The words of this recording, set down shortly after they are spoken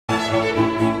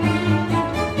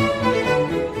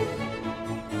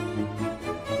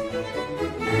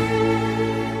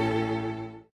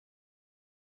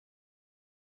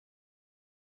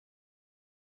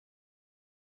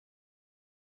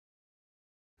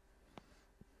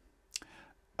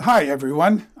Hi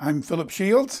everyone, I'm Philip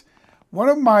Shields. One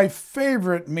of my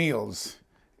favorite meals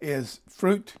is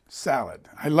fruit salad.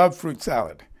 I love fruit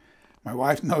salad. My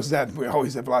wife knows that. We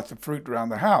always have lots of fruit around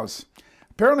the house.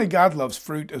 Apparently God loves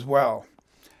fruit as well.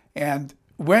 And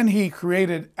when he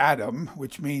created Adam,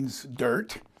 which means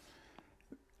dirt,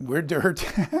 we're dirt,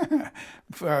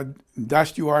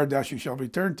 dust you are, dust you shall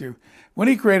return to. When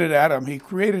he created Adam, he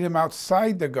created him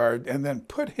outside the garden and then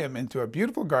put him into a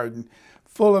beautiful garden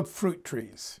full of fruit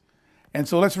trees. And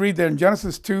so let's read there in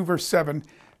Genesis 2, verse 7,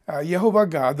 Jehovah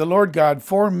God, the Lord God,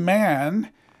 formed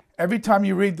man. Every time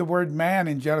you read the word man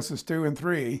in Genesis 2 and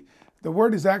 3, the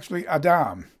word is actually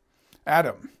Adam.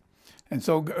 And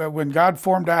so when God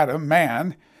formed Adam,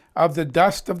 man, of the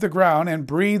dust of the ground and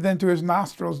breathed into his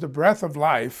nostrils the breath of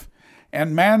life,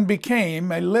 and man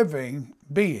became a living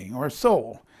being or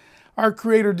soul. Our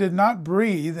Creator did not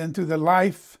breathe into the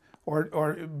life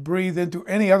or breathe into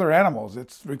any other animals.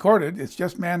 It's recorded, it's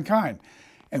just mankind.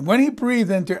 And when he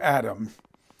breathed into Adam,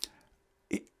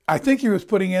 I think he was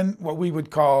putting in what we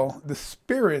would call the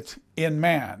spirit in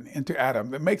man into Adam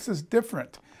that makes us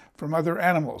different from other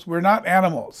animals. We're not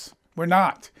animals. We're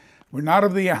not. We're not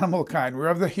of the animal kind. We're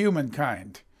of the human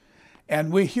kind.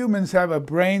 And we humans have a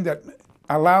brain that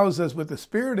allows us, with the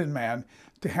spirit in man,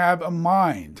 to have a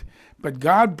mind. But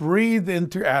God breathed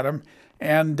into Adam,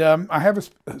 and I have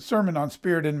a sermon on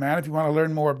spirit in man if you want to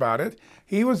learn more about it.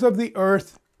 He was of the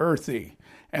earth, earthy.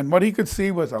 And what he could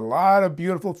see was a lot of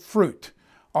beautiful fruit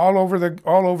all over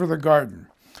the garden.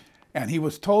 And he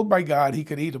was told by God he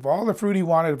could eat of all the fruit he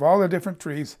wanted, of all the different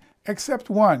trees, except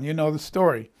one. You know the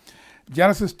story.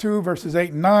 Genesis 2, verses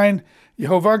 8 and 9,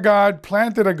 Jehovah God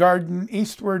planted a garden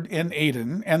eastward in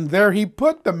Eden, and there he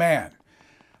put the man.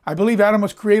 I believe Adam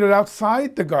was created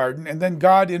outside the garden, and then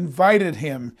God invited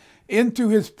him into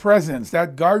his presence.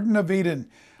 That Garden of Eden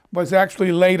was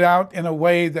actually laid out in a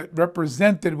way that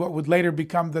represented what would later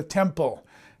become the temple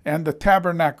and the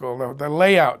tabernacle, the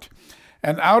layout.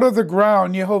 And out of the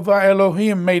ground, Jehovah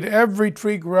Elohim made every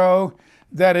tree grow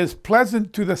that is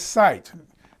pleasant to the sight.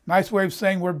 Nice way of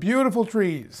saying we're beautiful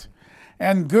trees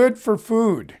and good for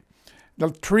food.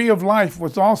 The tree of life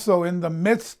was also in the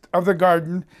midst of the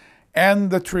garden,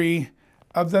 and the tree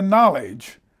of the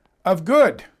knowledge of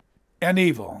good and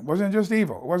evil. It wasn't just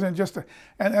evil. It wasn't just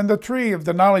and the tree of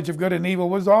the knowledge of good and evil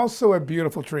was also a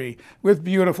beautiful tree with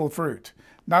beautiful fruit.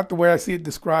 Not the way I see it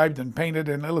described and painted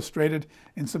and illustrated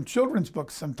in some children's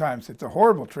books sometimes. It's a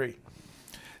horrible tree.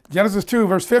 Genesis 2,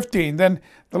 verse 15, then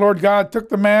the Lord God took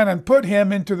the man and put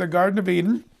him into the Garden of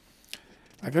Eden,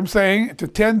 like I'm saying, to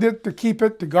tend it, to keep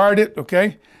it, to guard it,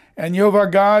 okay? And Jehovah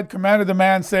God commanded the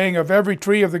man, saying, of every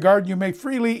tree of the garden you may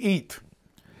freely eat,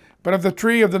 but of the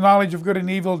tree of the knowledge of good and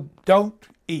evil don't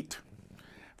eat.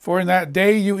 For in that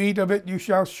day you eat of it, you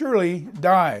shall surely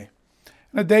die.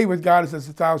 And a day with God is as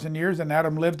 1,000 years, and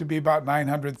Adam lived to be about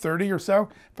 930 or so,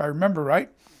 if I remember right.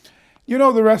 You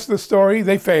know the rest of the story.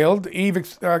 They failed. Eve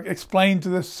explained to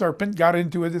the serpent, got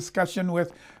into a discussion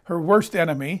with her worst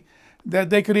enemy, that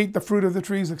they could eat the fruit of the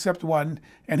trees except one.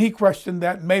 And he questioned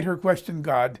that, made her question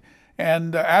God.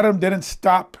 And Adam didn't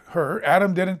stop her.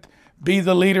 Adam didn't be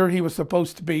the leader he was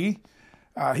supposed to be.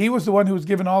 He was the one who was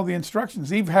given all the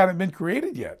instructions. Eve hadn't been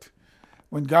created yet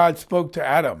when God spoke to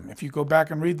Adam. If you go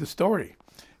back and read the story,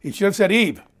 he should have said,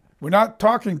 Eve, we're not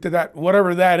talking to that,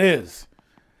 whatever that is.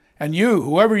 And you,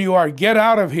 whoever you are, get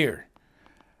out of here.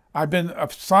 I've been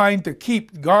assigned to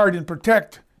keep, guard, and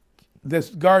protect this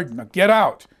garden. Get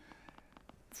out.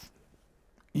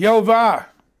 Yehovah,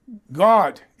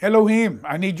 God, Elohim,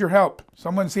 I need your help.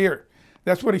 Someone's here.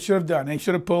 That's what he should have done. He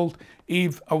should have pulled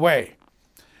Eve away.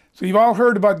 So you've all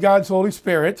heard about God's Holy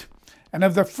Spirit and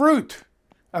of the fruit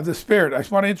of the Spirit. I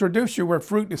just want to introduce you where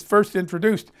fruit is first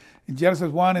introduced in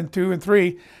Genesis 1 and 2 and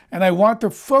 3. And I want to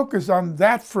focus on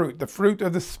that fruit, the fruit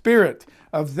of the Spirit,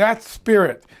 of that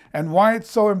Spirit, and why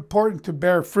it's so important to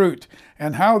bear fruit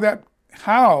and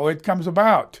how it comes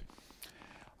about.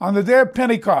 On the day of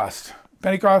Pentecost,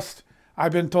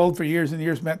 I've been told for years and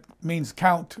years means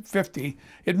count 50.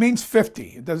 It means 50.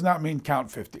 It does not mean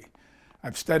count 50.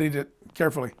 I've studied it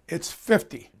carefully. It's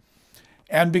 50.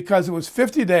 And because it was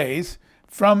 50 days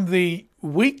from the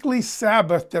weekly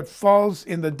Sabbath that falls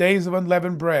in the days of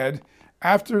unleavened bread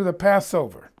after the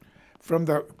Passover, from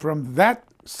that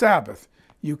Sabbath,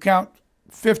 you count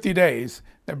 50 days.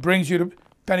 That brings you to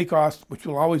Pentecost, which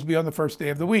will always be on the first day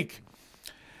of the week.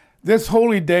 This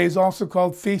holy day is also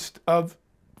called Feast of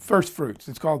First Fruits.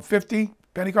 It's called 50,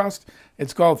 Pentecost.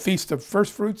 It's called Feast of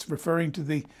First Fruits, referring to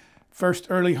the first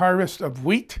early harvest of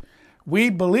wheat. We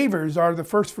believers are the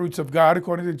first fruits of God,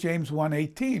 according to James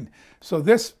 1:18. So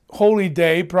this holy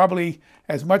day, probably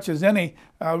as much as any,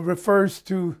 refers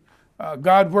to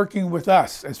God working with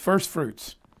us as first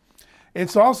fruits.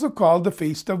 It's also called the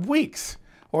Feast of Weeks,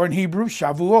 or in Hebrew,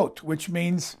 Shavuot, which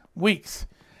means weeks.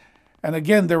 And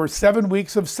again, there were 7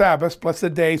 weeks of Sabbath plus a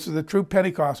day, so the true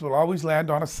Pentecost will always land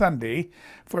on a Sunday,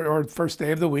 or first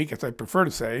day of the week, as I prefer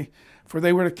to say, for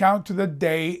they were to count to the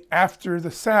day after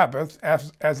the Sabbath,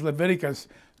 as Leviticus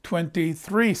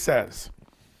 23 says.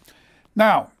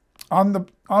 Now,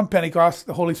 on Pentecost,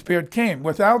 the Holy Spirit came.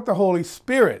 Without the Holy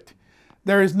Spirit,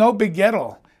 there is no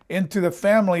begettal into the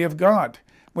family of God.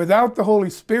 Without the Holy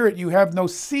Spirit, you have no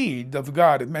seed of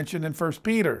God, as mentioned in 1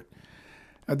 Peter.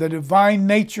 The divine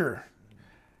nature.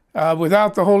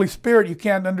 Without the Holy Spirit, you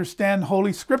can't understand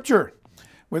Holy Scripture.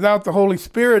 Without the Holy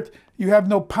Spirit, you have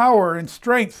no power and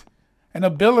strength and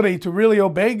ability to really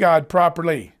obey God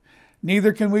properly.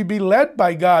 Neither can we be led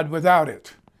by God without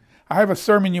it. I have a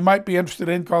sermon you might be interested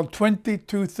in called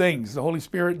 22 Things the Holy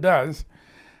Spirit Does.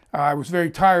 I was very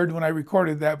tired when I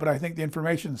recorded that, but I think the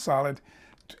information is solid.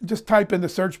 Just type in the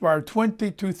search bar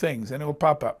 22 things and it will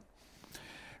pop up.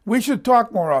 We should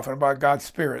talk more often about God's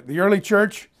Spirit. The early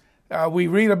church, we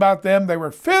read about them. They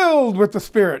were filled with the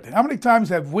Spirit. How many times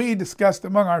have we discussed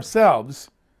among ourselves?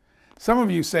 Some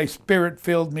of you say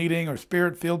Spirit-filled meeting or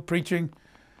Spirit-filled preaching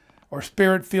or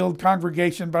Spirit-filled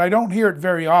congregation, but I don't hear it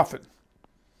very often.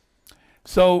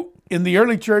 So in the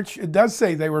early church, it does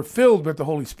say they were filled with the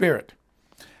Holy Spirit.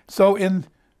 So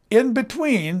in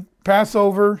between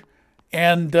Passover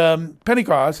and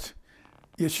Pentecost,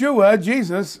 Yeshua,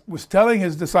 Jesus, was telling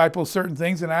his disciples certain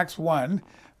things in Acts 1,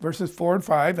 verses 4 and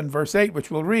 5, and verse 8,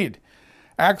 which we'll read.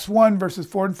 Acts 1, verses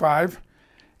 4 and 5,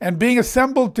 and being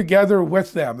assembled together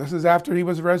with them, this is after he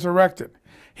was resurrected,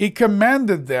 he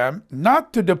commanded them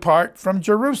not to depart from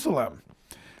Jerusalem,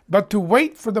 but to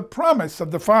wait for the promise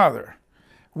of the Father,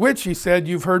 which, he said,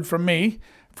 you've heard from me,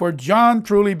 for John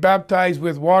truly baptized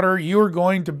with water, you're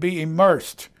going to be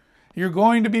immersed. You're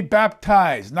going to be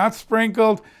baptized, not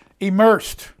sprinkled,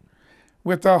 immersed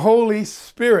with the Holy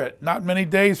Spirit, not many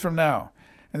days from now.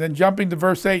 And then jumping to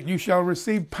verse 8, you shall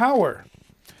receive power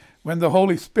when the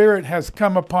Holy Spirit has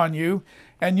come upon you,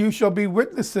 and you shall be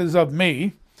witnesses of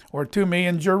me, or to me,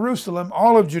 in Jerusalem,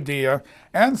 all of Judea,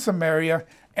 and Samaria,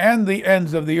 and the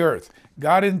ends of the earth.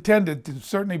 God intended to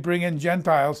certainly bring in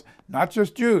Gentiles, not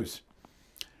just Jews.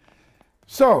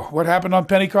 So, what happened on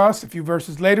Pentecost? A few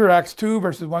verses later, Acts 2,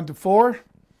 verses 1 to 4.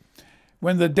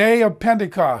 When the day of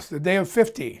Pentecost, the day of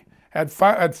 50, had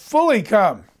fully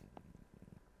come,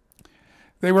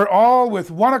 they were all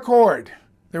with one accord.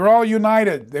 They were all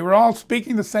united. They were all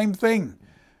speaking the same thing.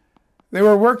 They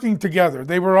were working together.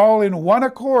 They were all in one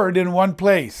accord in one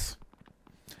place.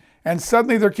 And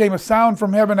suddenly there came a sound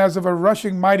from heaven as of a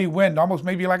rushing mighty wind, almost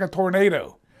maybe like a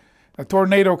tornado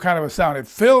kind of a sound. It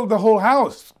filled the whole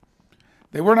house.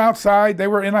 They weren't outside, they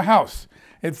were in a house.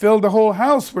 It filled the whole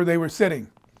house where they were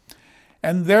sitting.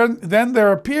 And then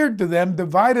there appeared to them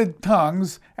divided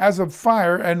tongues as of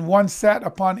fire, and one sat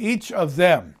upon each of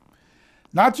them.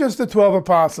 Not just the 12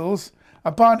 apostles,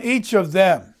 upon each of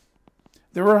them.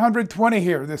 There were 120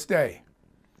 here this day.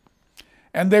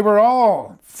 And they were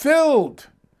all filled.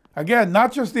 Again,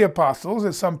 not just the apostles,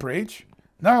 as some preach.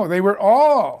 No, they were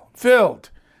all filled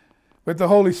with the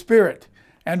Holy Spirit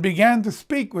and began to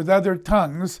speak with other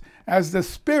tongues as the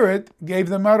Spirit gave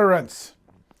them utterance.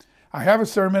 I have a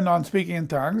sermon on speaking in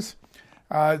tongues.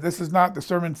 This is not the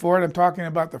sermon for it. I'm talking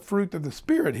about the fruit of the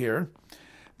Spirit here.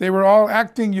 They were all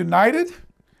acting united,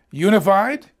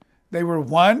 unified. They were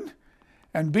one.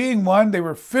 And being one, they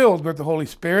were filled with the Holy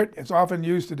Spirit. It's often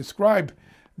used to describe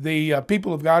the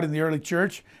people of God in the early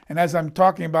church. And as I'm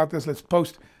talking about this, let's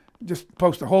just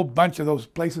post a whole bunch of those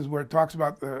places where it talks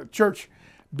about the church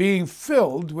being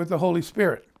filled with the Holy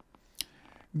Spirit.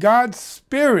 God's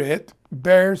Spirit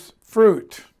bears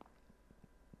fruit.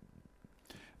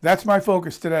 That's my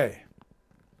focus today.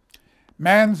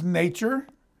 Man's nature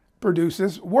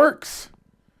produces works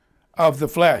of the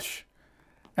flesh.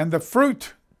 And the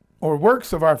fruit or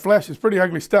works of our flesh is pretty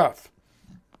ugly stuff.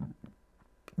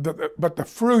 But the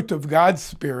fruit of God's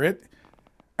Spirit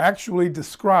actually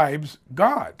describes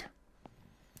God.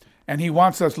 And he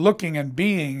wants us looking and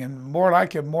being and more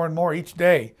like him more and more each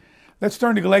day. Let's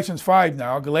turn to Galatians 5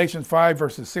 now. Galatians 5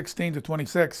 verses 16 to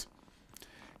 26.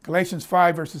 Galatians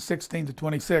 5 verses 16 to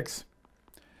 26.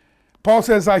 Paul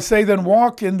says, I say then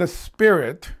walk in the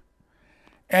Spirit,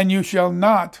 and you shall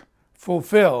not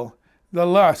fulfill the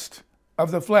lust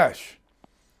of the flesh.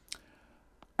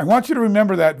 I want you to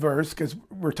remember that verse because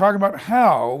we're talking about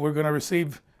how we're going to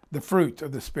receive the fruit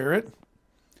of the Spirit.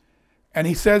 And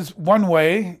he says one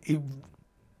way, he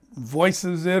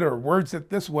voices it or words it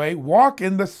this way, walk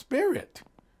in the Spirit.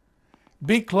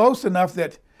 Be close enough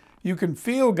that You can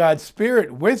feel God's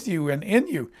Spirit with you and in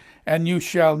you, and you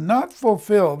shall not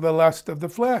fulfill the lust of the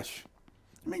flesh.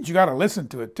 It means you got to listen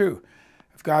to it too.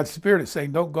 If God's Spirit is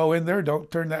saying, don't go in there,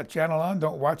 don't turn that channel on,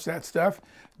 don't watch that stuff,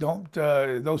 don't,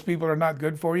 those people are not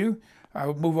good for you,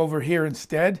 I'll move over here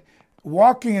instead.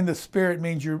 Walking in the Spirit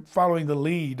means you're following the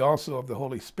lead also of the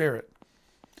Holy Spirit.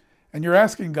 And you're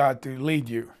asking God to lead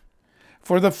you.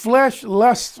 For the flesh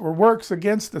lusts or works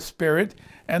against the Spirit,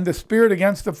 and the Spirit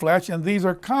against the flesh, and these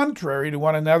are contrary to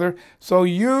one another, so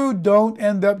you don't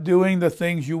end up doing the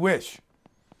things you wish.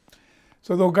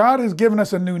 So though God has given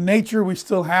us a new nature, we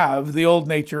still have the old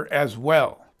nature as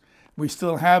well. We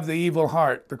still have the evil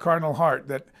heart, the carnal heart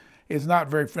that is not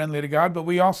very friendly to God, but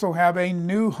we also have a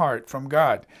new heart from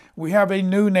God. We have a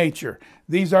new nature.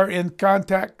 These are in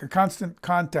constant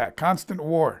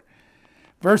war.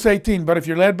 Verse 18, but if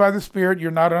you're led by the Spirit,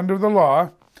 you're not under the law.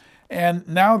 And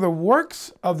now the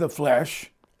works of the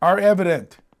flesh are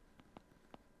evident.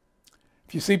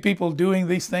 If you see people doing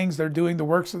these things, they're doing the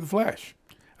works of the flesh.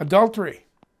 Adultery,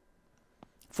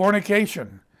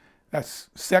 fornication, that's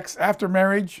sex after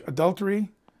marriage, adultery,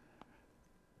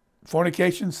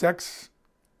 fornication, sex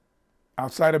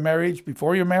outside of marriage,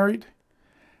 before you're married,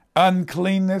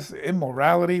 uncleanness,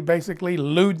 immorality, basically,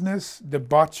 lewdness,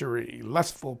 debauchery,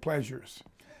 lustful pleasures,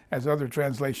 as other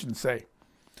translations say,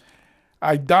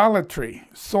 idolatry,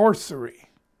 sorcery,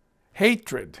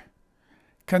 hatred,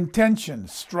 contention,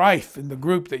 strife in the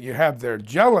group that you have there,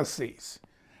 jealousies,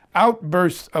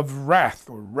 outbursts of wrath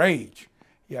or rage.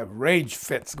 You have rage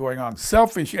fits going on,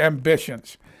 selfish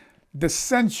ambitions,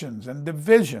 dissensions and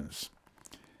divisions,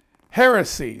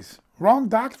 heresies, wrong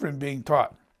doctrine being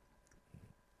taught.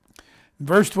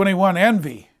 Verse 21,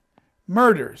 envy,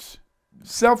 murders,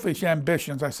 selfish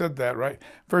ambitions. I said that, right?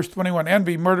 Verse 21,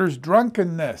 envy, murders,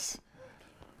 drunkenness,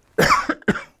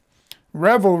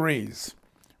 revelries,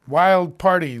 wild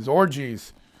parties,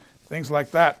 orgies, things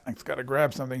like that. I just got to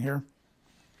grab something here.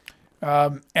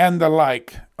 And the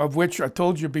like, of which I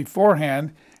told you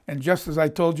beforehand, and just as I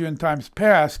told you in times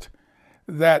past,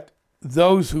 that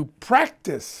those who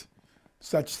practice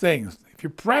such things, if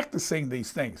you're practicing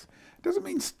these things, it doesn't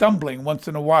mean stumbling once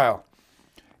in a while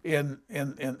in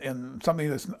something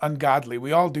that's ungodly.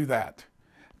 We all do that.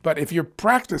 But if you're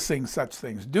practicing such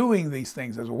things, doing these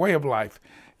things as a way of life,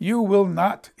 you will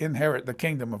not inherit the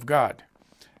kingdom of God.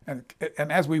 And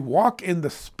as we walk in the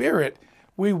Spirit,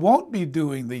 we won't be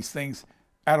doing these things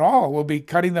at all. We'll be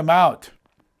cutting them out.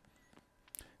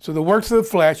 So the works of the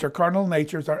flesh, our carnal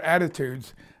natures, are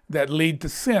attitudes that lead to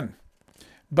sin.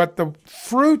 But the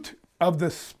fruit of the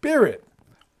Spirit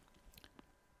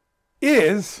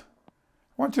is,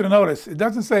 I want you to notice, it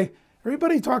doesn't say,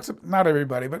 everybody talks, not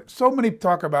everybody, but so many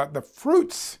talk about the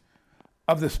fruits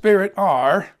of the Spirit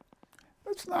are,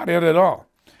 that's not it at all.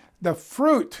 The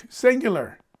fruit,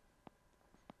 singular,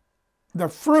 the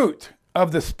fruit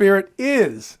of the Spirit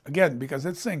is, again, because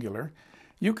it's singular.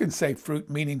 You can say fruit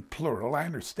meaning plural. I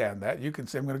understand that. You can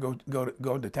say, I'm going to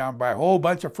go into town and buy a whole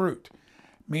bunch of fruit,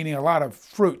 meaning a lot of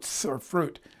fruits or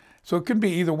fruit. So it can be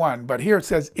either one, but here it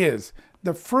says is.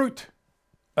 The fruit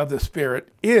of the Spirit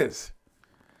is.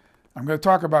 I'm going to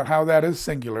talk about how that is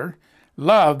singular.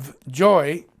 Love,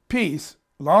 joy, peace,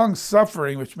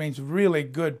 long-suffering, which means really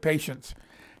good patience,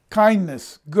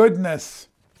 kindness, goodness,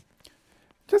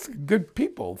 just good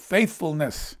people,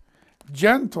 faithfulness,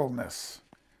 gentleness.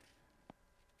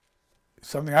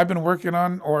 Something I've been working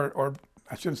on, or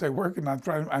I shouldn't say working on,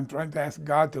 I'm trying to ask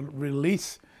God to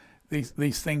release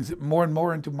these things more and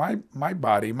more into my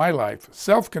body, my life.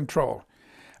 Self-control.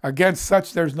 Against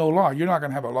such there's no law. You're not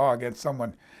going to have a law against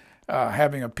someone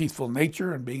having a peaceful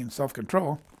nature and being in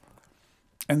self-control.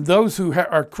 And those who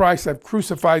are Christ have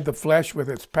crucified the flesh with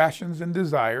its passions and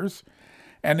desires.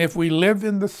 And if we live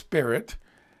in the Spirit,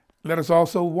 let us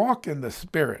also walk in the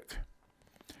Spirit.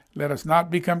 Let us not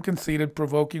become conceited,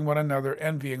 provoking one another,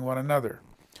 envying one another.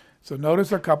 So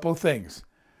notice a couple of things.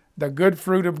 The good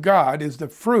fruit of God is the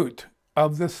fruit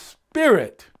of the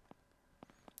Spirit.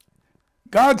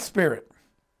 God's Spirit.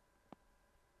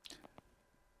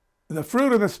 The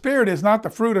fruit of the Spirit is not the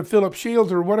fruit of Philip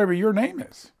Shields or whatever your name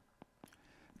is.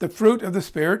 The fruit of the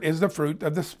Spirit is the fruit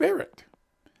of the Spirit.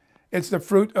 It's the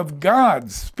fruit of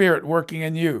God's Spirit working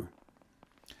in you.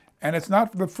 And it's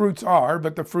not the fruits are,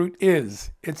 but the fruit is.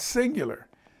 It's singular.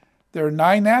 There are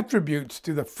 9 attributes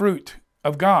to the fruit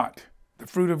of God, the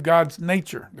fruit of God's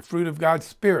nature, the fruit of God's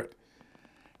Spirit.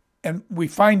 And we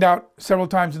find out several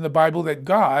times in the Bible that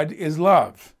God is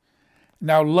love.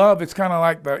 Now love, it's kind of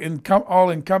like the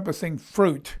all-encompassing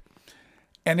fruit.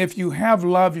 And if you have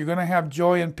love, you're going to have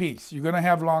joy and peace. You're going to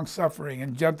have long-suffering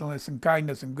and gentleness and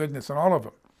kindness and goodness and all of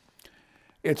them.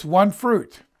 It's one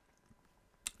fruit.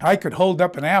 I could hold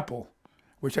up an apple,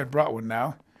 which I brought one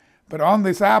now, but on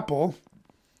this apple,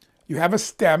 you have a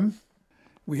stem.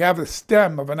 We have the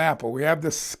stem of an apple. We have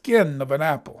the skin of an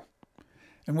apple.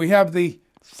 And we have the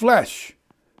flesh,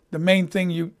 the main thing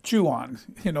you chew on,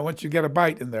 once you get a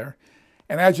bite in there.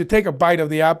 And as you take a bite of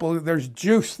the apple, there's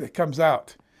juice that comes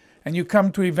out. And you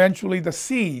come to eventually the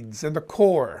seeds and the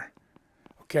core,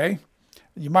 okay?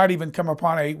 You might even come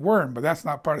upon a worm, but that's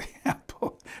not part of the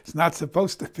apple. It's not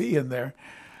supposed to be in there.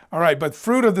 All right, but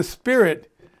fruit of the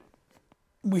Spirit,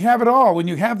 we have it all. When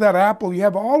you have that apple, you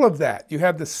have all of that. You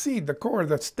have the seed, the core,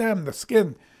 the stem, the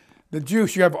skin, the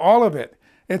juice. You have all of it.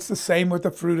 It's the same with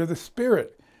the fruit of the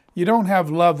Spirit. You don't have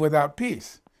love without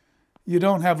peace. You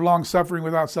don't have long-suffering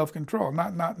without self-control,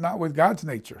 not with God's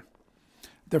nature.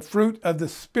 The fruit of the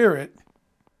Spirit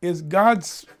is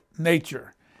God's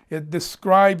nature. It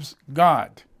describes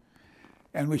God.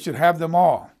 And we should have them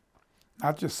all,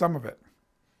 not just some of it.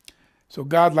 So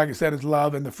God, like I said, is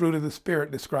love, and the fruit of the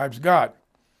Spirit describes God.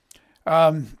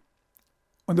 One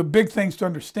of the big things to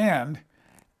understand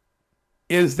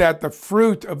is that the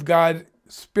fruit of God's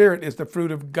Spirit is the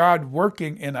fruit of God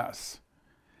working in us.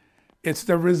 It's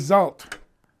the result.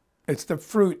 It's the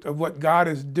fruit of what God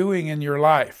is doing in your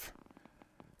life,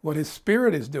 what His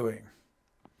Spirit is doing.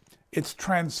 It's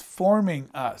transforming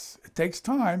us. It takes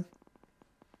time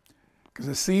because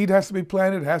the seed has to be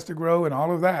planted, it has to grow, and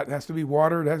all of that. It has to be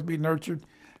watered, it has to be nurtured,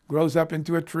 grows up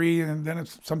into a tree, and then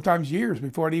it's sometimes years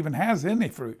before it even has any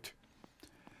fruit.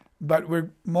 But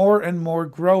we're more and more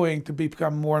growing to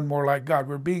become more and more like God.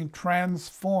 We're being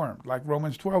transformed, like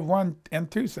Romans 12:1 and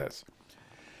 2 says.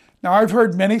 Now, I've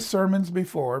heard many sermons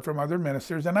before from other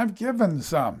ministers, and I've given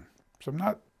some. So I'm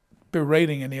not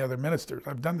berating any other ministers.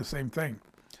 I've done the same thing.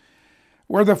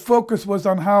 Where the focus was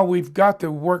on how we've got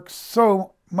to work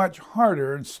so much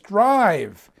harder and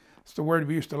strive. That's the word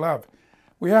we used to love.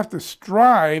 We have to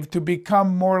strive to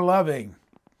become more loving.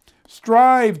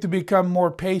 Strive to become more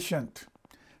patient.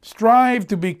 Strive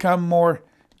to become more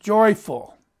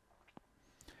joyful.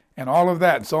 And all of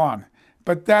that and so on.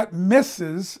 But that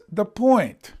misses the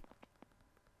point.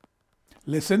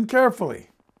 Listen carefully.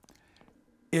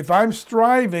 If I'm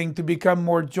striving to become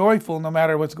more joyful no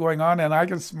matter what's going on, and I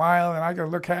can smile and I can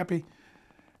look happy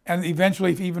and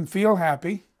eventually even feel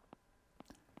happy,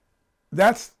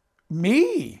 that's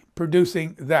me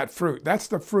producing that fruit. That's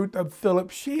the fruit of Philip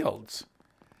Shields.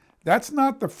 That's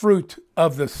not the fruit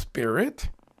of the Spirit.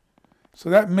 So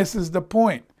that misses the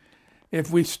point.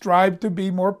 If we strive to be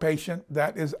more patient,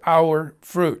 that is our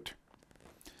fruit.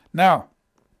 Now,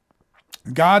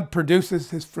 God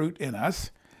produces His fruit in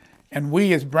us, and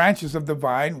we as branches of the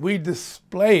vine, we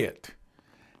display it.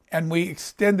 And we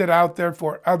extend it out there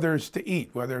for others to eat,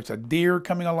 whether it's a deer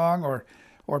coming along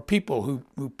or people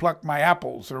who pluck my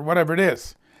apples or whatever it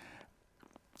is.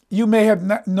 You may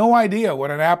have no idea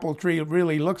what an apple tree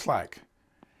really looks like.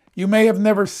 You may have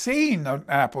never seen an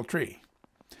apple tree.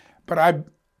 But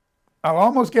I'll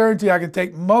almost guarantee I can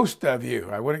take most of you.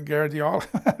 I wouldn't guarantee all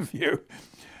of you.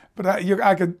 But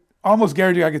I could almost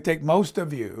guarantee I could take most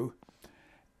of you.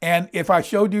 And if I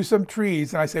showed you some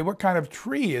trees and I say, what kind of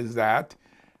tree is that?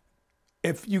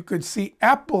 If you could see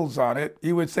apples on it,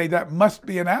 you would say that must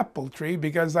be an apple tree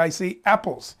because I see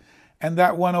apples. And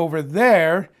that one over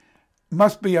there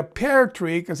must be a pear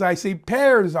tree because I see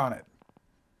pears on it.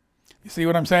 You see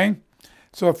what I'm saying?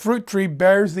 So a fruit tree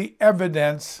bears the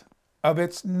evidence of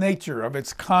its nature, of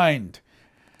its kind.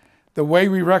 The way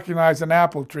we recognize an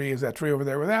apple tree is that tree over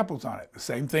there with apples on it. The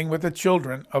same thing with the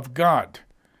children of God.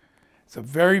 It's a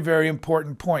very, very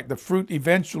important point. The fruit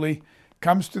eventually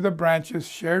comes to the branches,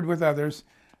 shared with others.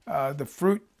 The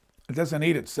fruit doesn't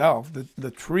eat itself.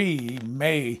 The tree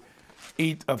may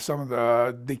eat of some of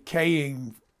the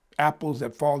decaying apples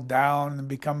that fall down and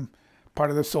become part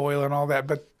of the soil and all that.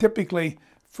 But typically,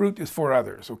 fruit is for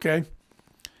others, okay?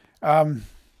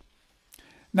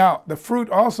 Now, the fruit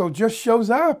also just shows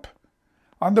up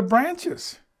on the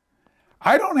branches.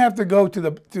 I don't have to go to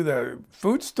the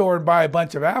food store and buy a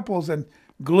bunch of apples and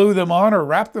glue them on or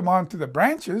wrap them onto the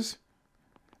branches.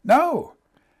 No,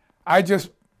 I just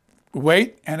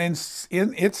wait, and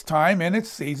in its time, in its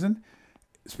season,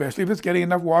 especially if it's getting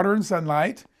enough water and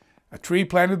sunlight, a tree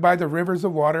planted by the rivers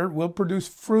of water will produce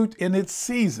fruit in its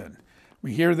season.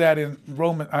 We hear that in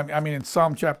in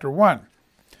Psalm chapter 1.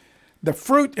 The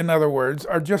fruit, in other words,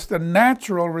 are just a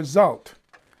natural result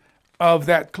of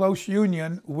that close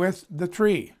union with the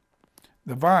tree,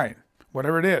 the vine,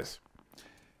 whatever it is.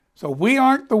 So we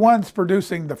aren't the ones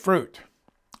producing the fruit.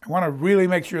 I want to really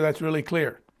make sure that's really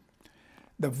clear.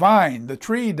 The vine, the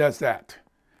tree does that.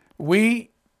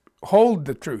 We hold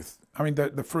the truth.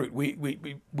 The fruit.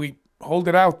 We hold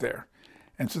it out there.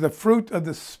 And so the fruit of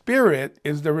the Spirit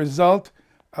is the result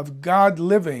of God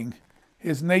living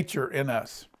his nature in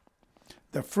us.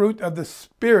 The fruit of the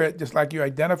Spirit, just like you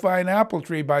identify an apple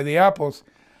tree by the apples,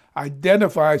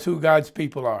 identifies who God's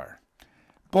people are.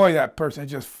 Boy, that person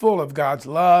is just full of God's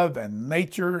love and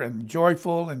nature and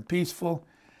joyful and peaceful.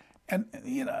 And,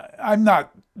 I'm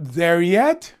not there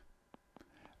yet,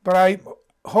 but I'm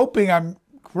hoping I'm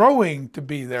growing to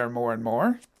be there more and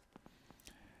more.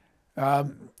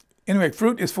 Anyway,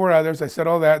 fruit is for others. I said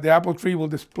all that. The apple tree will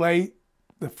display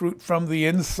the fruit from the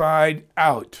inside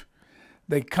out.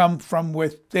 They come from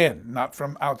within, not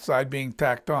from outside being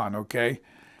tacked on, okay?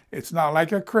 It's not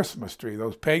like a Christmas tree,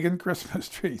 those pagan Christmas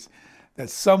trees, that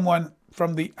someone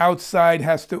from the outside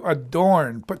has to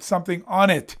adorn, put something on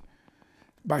it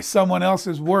by someone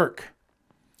else's work,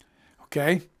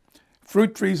 okay?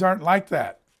 Fruit trees aren't like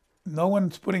that. No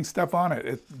one's putting stuff on it.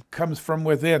 It comes from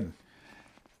within.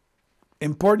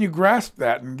 Important you grasp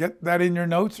that and get that in your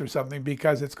notes or something,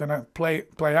 because it's going to play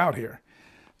out here.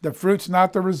 The fruit's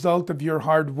not the result of your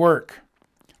hard work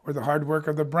or the hard work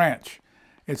of the branch.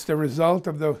 It's the result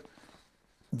of the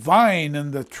vine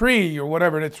and the tree or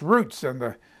whatever, and its roots and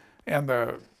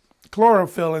the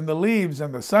chlorophyll in the leaves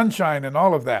and the sunshine and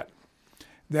all of that.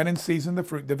 Then in season the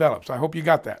fruit develops. I hope you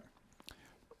got that.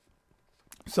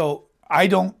 So I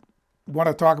don't want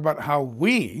to talk about how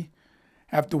we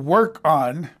have to work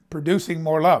on producing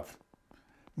more love,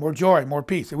 more joy, more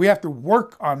peace. We have to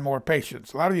work on more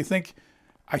patience. A lot of you think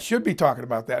I should be talking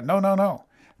about that. No, no, no.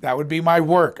 That would be my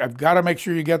work. I've got to make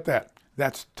sure you get that.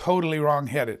 That's totally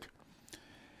wrong-headed.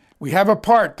 We have a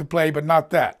part to play, but not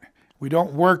that. We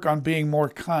don't work on being more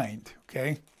kind,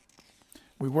 okay?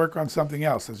 We work on something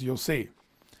else, as you'll see.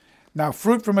 Now,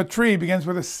 fruit from a tree begins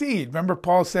with a seed. Remember,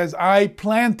 Paul says, I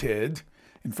planted,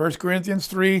 in 1 Corinthians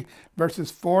 3,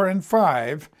 verses 4 and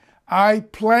 5, I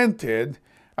planted,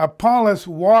 Apollos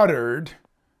watered,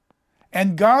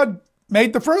 and God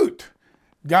made the fruit.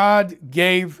 God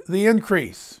gave the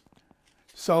increase.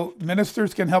 So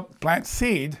ministers can help plant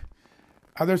seed.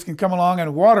 Others can come along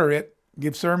and water it,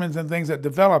 give sermons and things that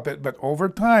develop it. But over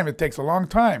time, it takes a long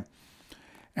time.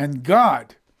 And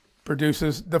God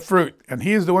produces the fruit, and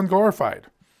he is the one glorified.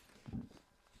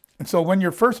 And so when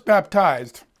you're first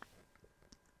baptized,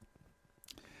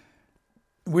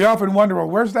 we often wonder, well,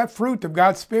 where's that fruit of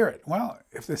God's Spirit? Well,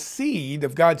 if the seed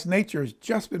of God's nature has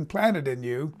just been planted in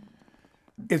you,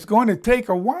 it's going to take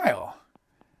a while,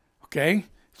 okay?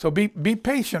 So be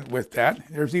patient with that.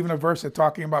 There's even a verse that's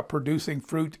talking about producing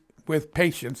fruit with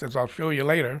patience, as I'll show you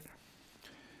later.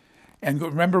 And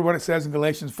remember what it says in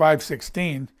Galatians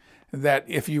 5:16, that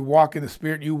if you walk in the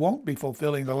Spirit, you won't be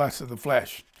fulfilling the lusts of the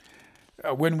flesh.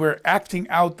 When we're acting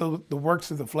out the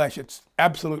works of the flesh, it's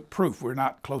absolute proof we're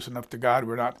not close enough to God.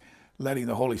 We're not letting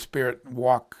the Holy Spirit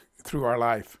walk through our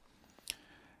life.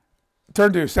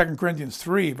 Turn to 2 Corinthians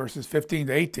 3, verses 15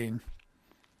 to 18.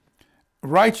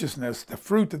 Righteousness, the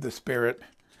fruit of the Spirit,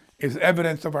 is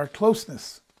evidence of our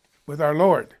closeness with our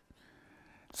Lord.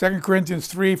 2 Corinthians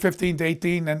 3, 15 to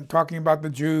 18, and talking about the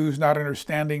Jews not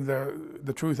understanding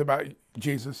the truth about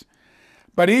Jesus.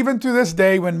 But even to this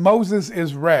day, when Moses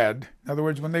is read, in other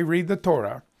words, when they read the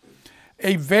Torah,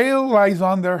 a veil lies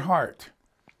on their heart.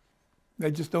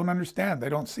 They just don't understand. They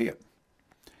don't see it.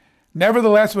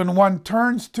 Nevertheless, when one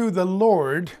turns to the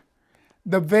Lord,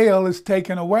 the veil is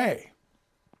taken away.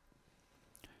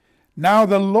 Now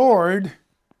the Lord,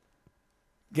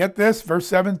 get this, verse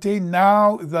 17,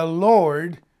 now the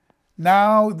Lord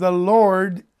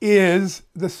is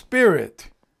the Spirit.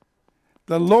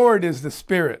 The Lord is the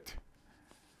Spirit.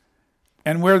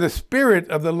 And where the Spirit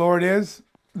of the Lord is,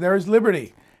 there is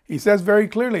liberty. He says very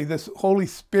clearly, this Holy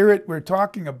Spirit we're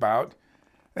talking about,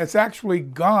 it's actually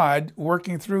God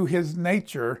working through his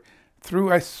nature,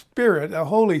 through a spirit, a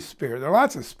Holy Spirit. There are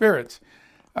lots of spirits.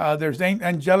 There's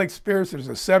angelic spirits, there's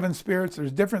the 7 spirits,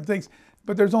 there's different things,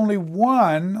 but there's only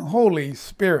one Holy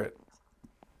Spirit.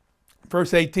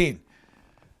 Verse 18.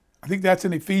 I think that's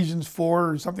in Ephesians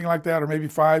 4 or something like that, or maybe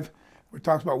 5, where it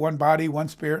talks about one body, one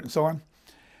spirit, and so on.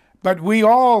 But we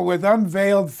all, with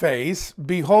unveiled face,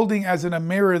 beholding as in a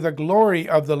mirror the glory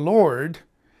of the Lord,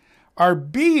 are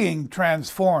being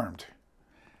transformed.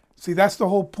 See, that's the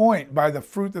whole point. By the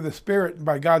fruit of the Spirit,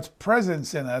 by God's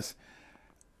presence in us,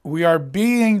 we are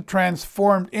being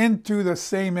transformed into the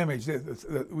same image.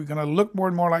 We're going to look more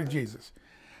and more like Jesus.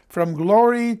 From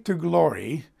glory to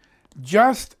glory,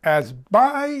 just as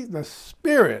by the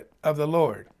Spirit of the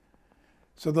Lord.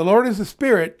 So the Lord is the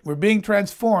Spirit. We're being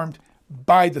transformed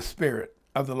by the Spirit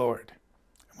of the Lord.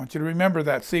 I want you to remember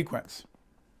that sequence.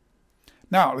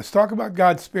 Now, let's talk about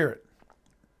God's Spirit.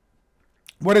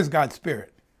 What is God's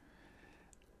Spirit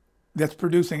that's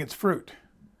producing its fruit?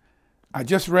 I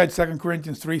just read 2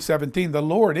 Corinthians 3:17. The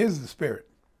Lord is the Spirit.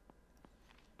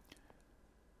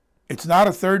 It's not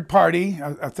a third party,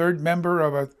 a third member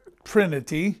of a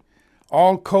trinity,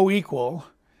 all co-equal.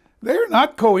 They're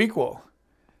not co-equal.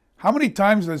 How many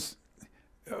times does,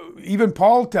 even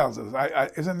Paul tells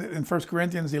us, isn't it in 1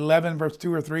 Corinthians 11, verse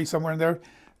 2 or 3, somewhere in there,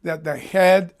 that the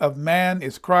head of man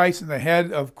is Christ and the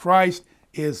head of Christ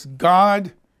is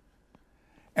God.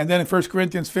 And then in 1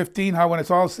 Corinthians 15, how when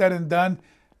it's all said and done,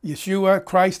 Yeshua,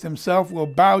 Christ himself, will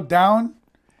bow down.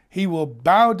 He will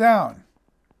bow down.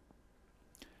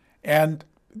 And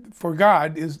for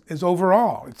God is over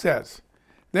all, it says.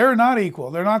 They're not equal.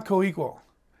 They're not co-equal.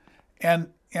 And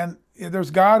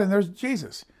there's God and there's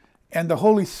Jesus. And the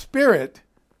Holy Spirit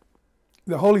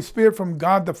from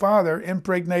God the Father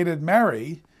impregnated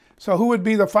Mary. So who would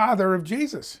be the father of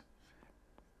Jesus?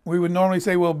 We would normally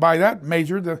say, well, by that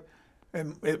measure,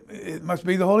 it must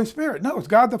be the Holy Spirit. No, it's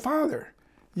God the Father,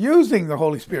 using the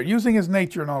Holy Spirit, using his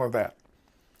nature and all of that.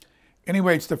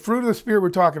 Anyway, it's the fruit of the Spirit we're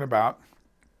talking about.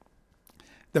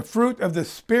 The fruit of the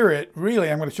Spirit, really,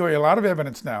 I'm going to show you a lot of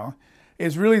evidence now,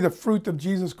 is really the fruit of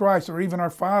Jesus Christ, or even our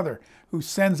Father, who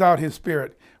sends out his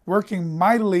Spirit, working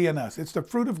mightily in us. It's the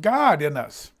fruit of God in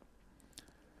us.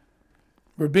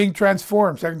 We're being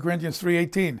transformed, 2 Corinthians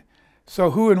 3:18.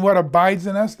 So who and what abides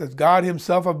in us? Does God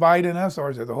himself abide in us,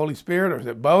 or is it the Holy Spirit, or is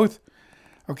it both?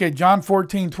 Okay, John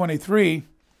 14:23,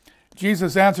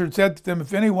 Jesus answered and said to them,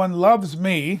 if anyone loves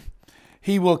me,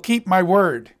 he will keep my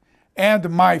word, and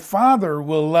my Father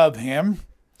will love him.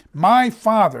 My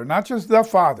Father, not just the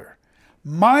Father.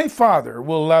 My Father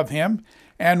will love him,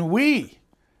 and we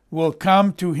will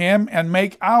come to him and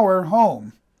make our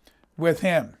home with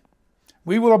him.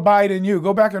 We will abide in you.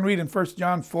 Go back and read in 1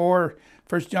 John 4,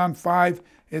 1 John 5.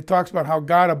 It talks about how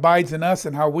God abides in us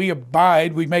and how we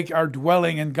abide. We make our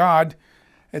dwelling in God.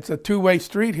 It's a two-way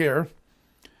street here.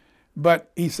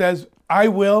 But he says, I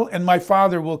will and my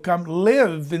Father will come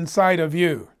live inside of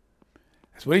you.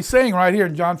 That's what he's saying right here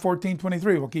in John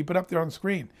 14:23. We'll keep it up there on the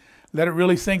screen. Let it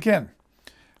really sink in.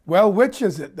 Well, which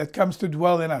is it that comes to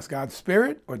dwell in us? God's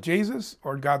Spirit or Jesus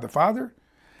or God the Father?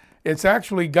 It's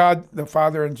actually God the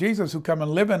Father and Jesus who come and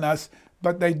live in us,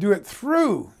 but they do it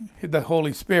through the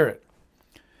Holy Spirit.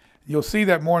 You'll see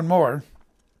that more and more.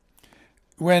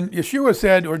 When Yeshua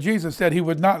said, or Jesus said, he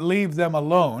would not leave them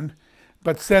alone,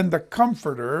 but send the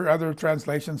Comforter, other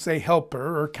translations say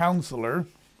helper or counselor,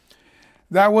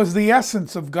 that was the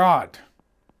essence of God.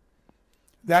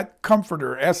 That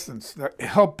Comforter, essence, the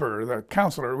helper, the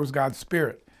counselor was God's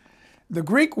Spirit. The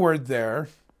Greek word there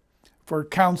for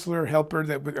counselor, helper,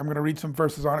 that I'm going to read some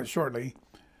verses on it shortly,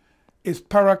 is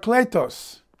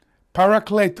parakletos.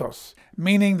 Parakletos,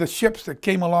 meaning the ships that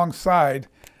came alongside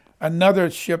another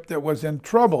ship that was in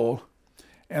trouble,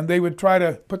 and they would try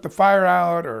to put the fire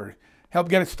out or help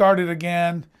get it started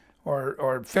again,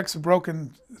 or fix a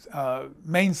broken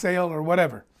mainsail or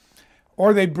whatever.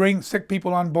 Or they'd bring sick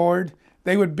people on board.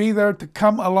 They would be there to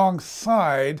come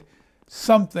alongside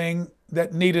something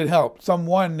that needed help,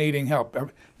 someone needing help.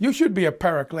 You should be a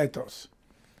parakletos.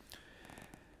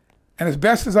 And as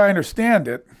best as I understand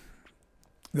it,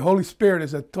 the Holy Spirit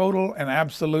is a total and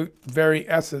absolute very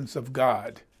essence of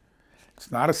God.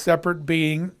 It's not a separate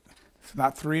being. It's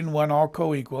not three in one, all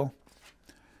co-equal,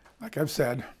 like I've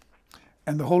said.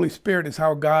 And the Holy Spirit is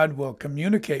how God will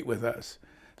communicate with us.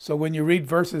 So when you read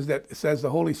verses that says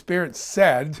the Holy Spirit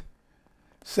said,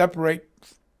 separate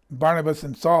Barnabas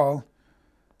and Saul,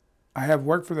 I have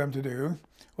work for them to do.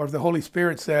 Or if the Holy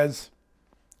Spirit says,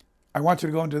 I want you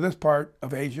to go into this part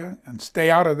of Asia and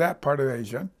stay out of that part of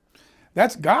Asia,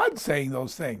 that's God saying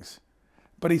those things.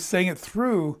 But he's saying it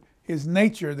through his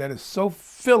nature that is so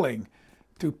filling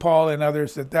to Paul and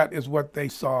others that is what they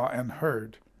saw and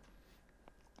heard.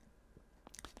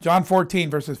 John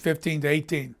 14, verses 15 to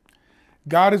 18.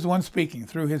 God is the one speaking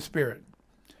through his Spirit.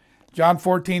 John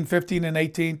 14, 15 and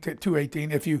 18 to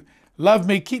 18. If you love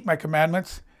me, keep my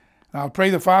commandments. And I'll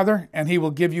pray the Father, and he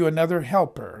will give you another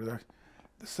helper.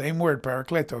 The same word,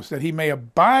 parakletos, that he may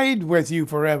abide with you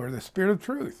forever, the Spirit of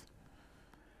truth.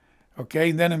 Okay,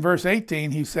 and then in verse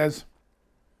 18, he says,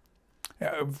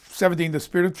 17, the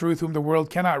Spirit of truth, whom the world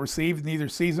cannot receive, neither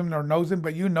sees him nor knows him,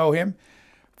 but you know him,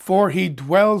 for he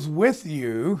dwells with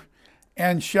you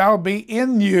and shall be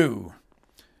in you.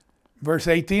 Verse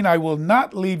 18, I will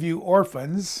not leave you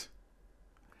orphans.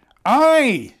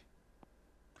 He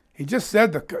just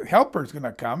said the helper is going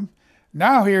to come.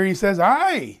 Now here he says,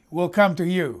 I will come to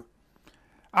you.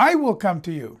 I will come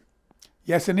to you.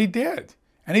 Yes, and he did.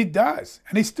 And he does.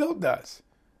 And he still does.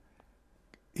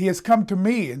 He has come to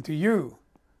me and to you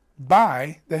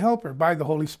by the helper, by the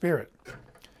Holy Spirit.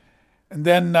 And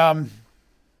then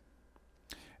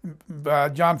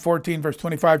John 14, verse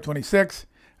 25, 26.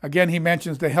 Again, he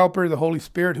mentions the Helper, the Holy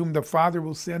Spirit, whom the Father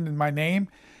will send in my name.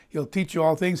 He'll teach you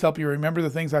all things, help you remember the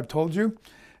things I've told you.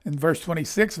 In verse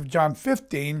 26 of John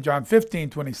 15,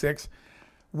 26,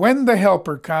 when the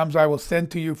Helper comes, I will send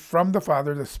to you from the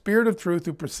Father the Spirit of truth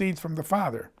who proceeds from the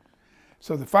Father.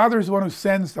 So the Father is the one who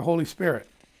sends the Holy Spirit.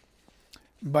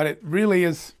 But it really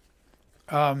is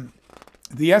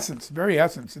the essence, very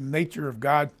essence and nature of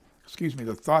God,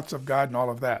 the thoughts of God and all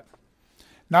of that.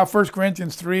 Now 1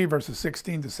 Corinthians 3, verses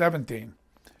 16 to 17.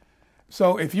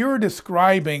 So if you're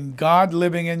describing God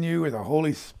living in you or the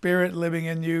Holy Spirit living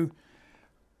in you,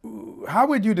 how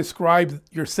would you describe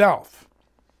yourself?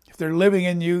 If they're living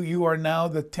in you, you are now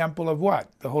the temple of what?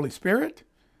 The Holy Spirit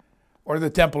or the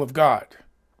temple of God?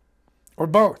 Or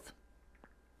both?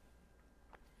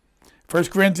 1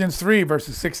 Corinthians 3,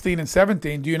 verses 16 and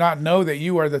 17, do you not know that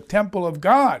you are the temple of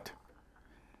God?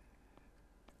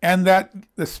 And that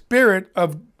the Spirit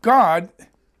of God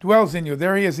dwells in you.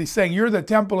 There he is. He's saying you're the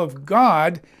temple of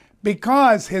God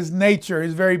because his nature,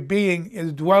 his very being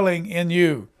is dwelling in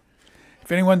you.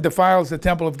 If anyone defiles the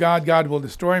temple of God, God will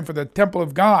destroy him, for the temple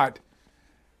of God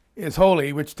is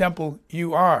holy, which temple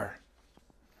you are.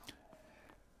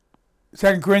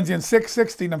 2 Corinthians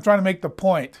 6:16, I'm trying to make the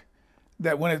point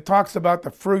that when it talks about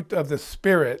the fruit of the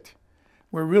Spirit,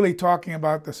 we're really talking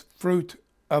about the fruit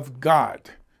of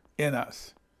God in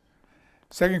us.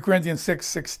 2 Corinthians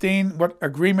 6:16, what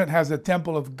agreement has the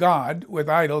temple of God with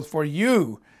idols? For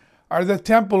you are the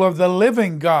temple of the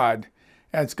living God.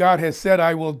 As God has said,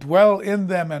 I will dwell in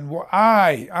them, and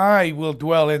I will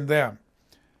dwell in them.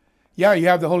 Yeah, you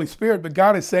have the Holy Spirit, but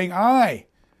God is saying, I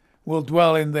will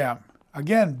dwell in them.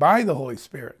 Again, by the Holy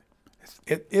Spirit.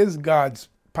 It is God's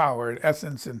power and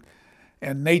essence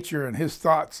and nature and his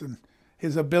thoughts and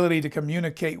his ability to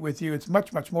communicate with you. It's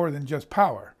much, much more than just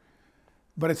power.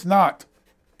 But it's not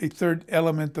a third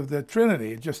element of the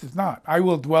Trinity. It just is not. I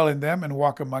will dwell in them and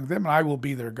walk among them, and I will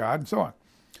be their God, and so on.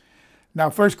 Now,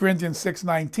 1 Corinthians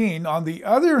 6:19, on the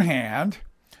other hand,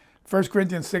 1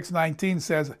 Corinthians 6:19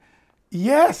 says,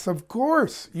 yes, of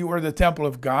course, you are the temple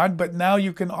of God, but now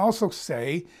you can also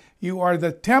say you are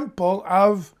the temple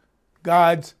of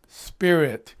God's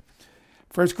Spirit.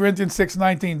 1 Corinthians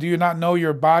 6:19, do you not know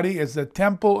your body is the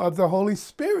temple of the Holy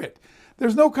Spirit?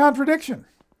 There's no contradiction.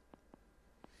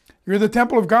 You're the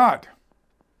temple of God.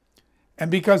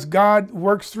 And because God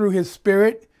works through his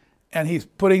Spirit, and he's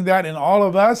putting that in all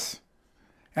of us,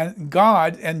 and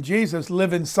God and Jesus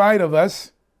live inside of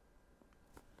us,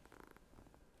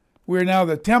 we're now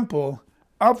the temple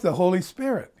of the Holy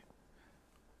Spirit,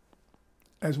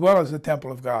 as well as the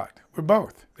temple of God. We're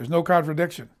both. There's no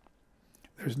contradiction.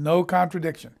 There's no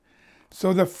contradiction.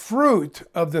 So the fruit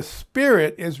of the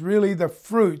Spirit is really the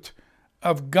fruit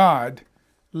of God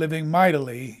living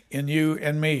mightily in you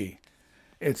and me.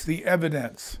 It's the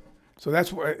evidence. So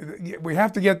that's why we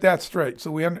have to get that straight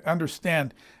so we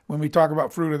understand when we talk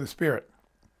about fruit of the Spirit.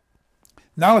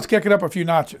 Now let's kick it up a few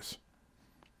notches.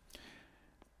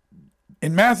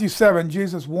 In Matthew 7,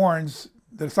 Jesus warns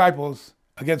the disciples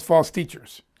against false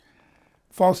teachers.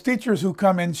 False teachers who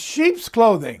come in sheep's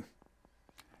clothing.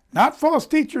 Not false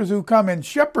teachers who come in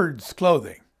shepherd's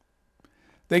clothing.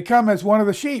 They come as one of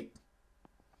the sheep.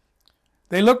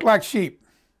 They look like sheep.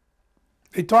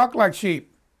 They talk like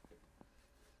sheep.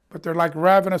 But they're like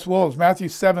ravenous wolves. Matthew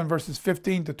 7, verses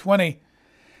 15 to 20.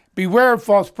 Beware of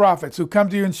false prophets who come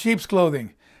to you in sheep's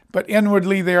clothing, but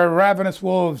inwardly they are ravenous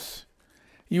wolves.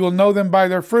 You will know them by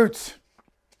their fruits.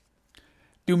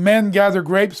 Do men gather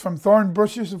grapes from thorn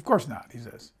bushes? Of course not, he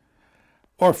says.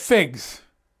 Or figs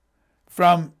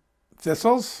from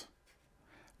thistles?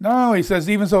 No, he says,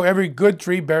 even so every good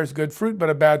tree bears good fruit, but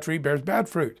a bad tree bears bad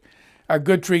fruit. A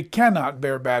good tree cannot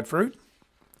bear bad fruit,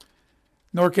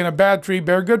 nor can a bad tree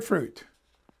bear good fruit.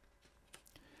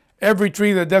 Every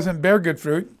tree that doesn't bear good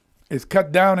fruit is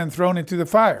cut down and thrown into the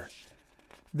fire.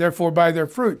 Therefore, by their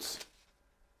fruits,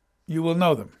 you will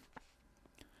know them.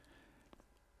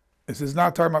 This is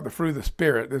not talking about the fruit of the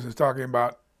Spirit. This is talking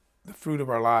about the fruit of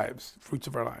our lives, fruits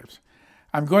of our lives.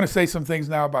 I'm going to say some things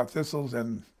now about thistles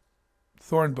and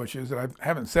thorn bushes that I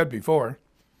haven't said before,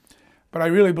 but I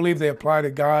really believe they apply to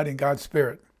God and God's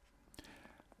Spirit.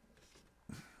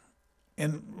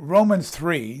 In Romans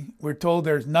 3, we're told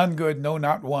there's none good, no,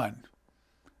 not one.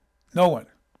 No one.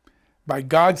 By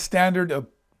God's standard of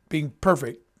being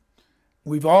perfect,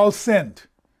 we've all sinned.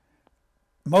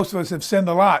 Most of us have sinned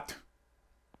a lot.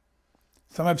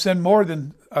 Some have sinned more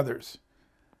than others.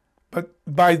 But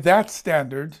by that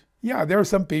standard, yeah, there are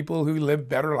some people who live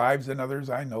better lives than others.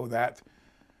 I know that.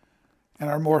 And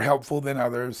are more helpful than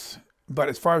others. But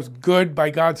as far as good by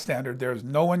God's standard, there's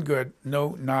no one good,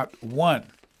 no, not one.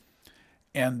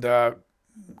 And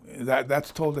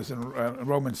that's told us in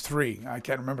Romans 3. I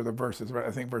can't remember the verses, but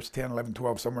I think verse 10, 11,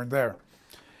 12, somewhere in there.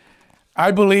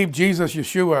 I believe Jesus,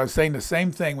 Yeshua, is saying the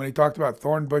same thing when he talked about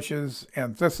thorn bushes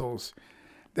and thistles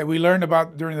that we learned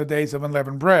about during the days of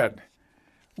unleavened bread.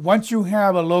 Once you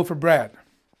have a loaf of bread,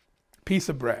 piece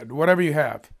of bread, whatever you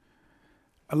have,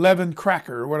 a leavened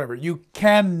cracker or whatever, you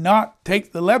cannot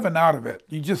take the leaven out of it.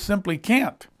 You just simply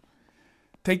can't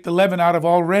take the leaven out of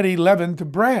already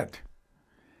leavened bread.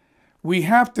 We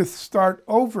have to start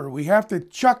over. We have to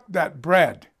chuck that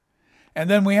bread. And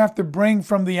then we have to bring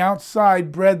from the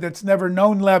outside bread that's never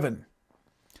known leaven.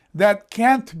 That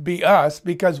can't be us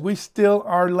because we still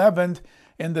are leavened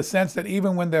in the sense that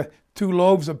even when the 2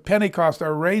 loaves of Pentecost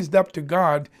are raised up to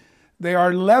God, they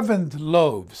are leavened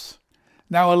loaves.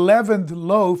 Now a leavened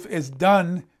loaf is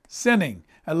done sinning.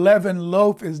 A leavened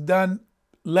loaf is done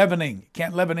leavening.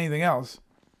 Can't leaven anything else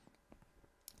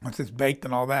once it's baked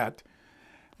and all that,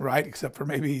 right? Except for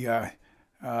maybe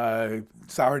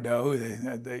sourdough.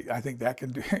 I think that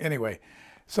can do anyway.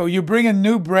 So you bring in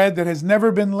new bread that has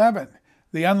never been leavened.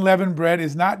 The unleavened bread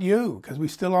is not you, because we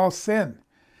still all sin.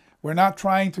 We're not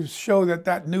trying to show that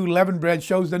that new leavened bread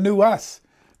shows the new us,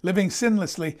 living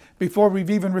sinlessly before we've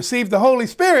even received the Holy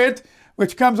Spirit,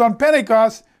 which comes on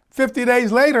Pentecost 50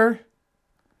 days later.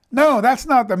 No, that's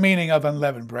not the meaning of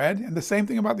unleavened bread. And the same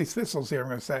thing about these thistles here, I'm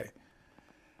going to say.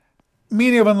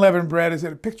 Meaning of unleavened bread is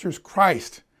that it pictures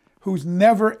Christ, who's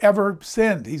never ever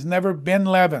sinned. He's never been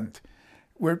leavened.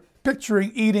 We're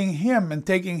picturing eating him and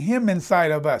taking him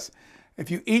inside of us. If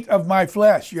you eat of my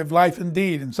flesh, you have life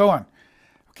indeed, and so on.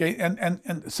 Okay,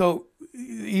 and so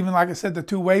even like I said, the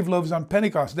 2 wave loaves on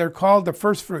Pentecost, they're called the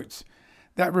first fruits.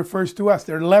 That refers to us.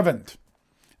 They're leavened.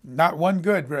 Not one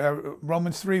good.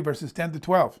 Romans 3, verses 10 to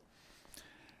 12.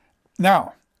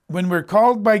 Now, when we're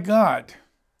called by God,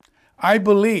 I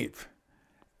believe,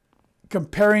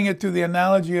 comparing it to the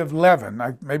analogy of leaven,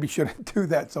 I maybe shouldn't do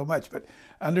that so much, but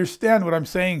understand what I'm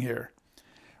saying here.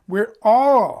 We're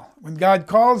all, when God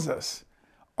calls us,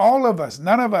 all of us,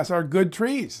 none of us are good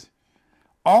trees.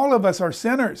 All of us are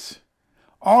sinners.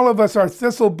 All of us are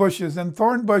thistle bushes and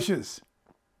thorn bushes.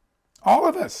 All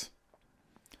of us.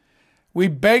 We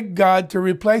beg God to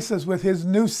replace us with his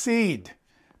new seed.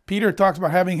 Peter talks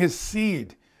about having his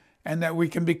seed and that we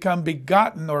can become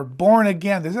begotten or born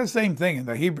again. This is the same thing in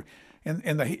the Hebrew.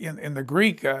 In the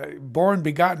Greek, born,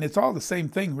 begotten, it's all the same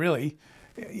thing, really.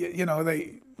 You know,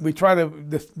 we try to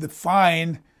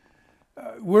define,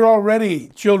 we're already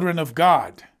children of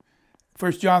God.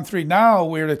 1 John 3, now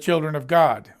we're the children of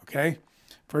God, okay?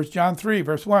 1 John 3,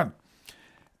 verse 1.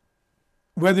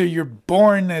 Whether you're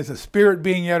born as a spirit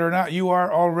being yet or not, you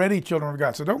are already children of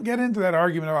God. So don't get into that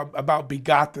argument about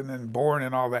begotten and born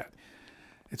and all that.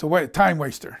 It's a time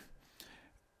waster.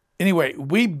 Anyway,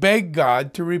 we beg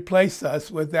God to replace us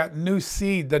with that new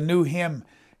seed, the new him,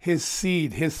 his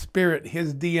seed, his spirit,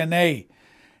 his DNA.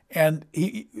 And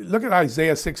look at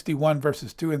Isaiah 61,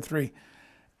 verses 2 and 3.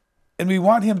 And we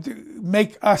want him to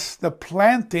make us the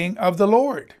planting of the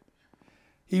Lord.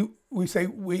 We say,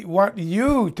 we want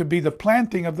you to be the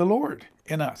planting of the Lord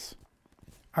in us.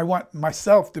 I want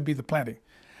myself to be the planting.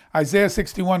 Isaiah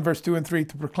 61, verse 2 and 3,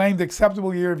 to proclaim the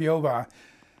acceptable year of Jehovah.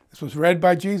 This was read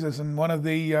by Jesus in one of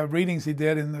the readings he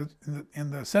did in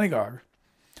the synagogue.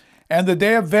 And the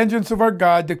day of vengeance of our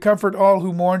God, to comfort all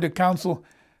who mourn, to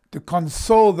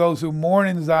console those who mourn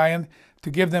in Zion,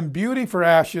 to give them beauty for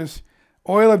ashes,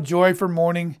 oil of joy for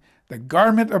mourning, the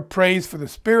garment of praise for the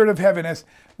spirit of heaviness.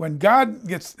 When God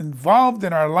gets involved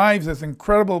in our lives as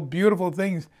incredible, beautiful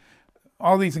things,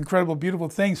 all these incredible, beautiful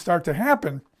things start to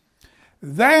happen,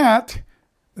 that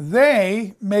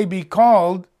they may be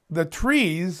called the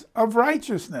trees of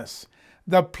righteousness,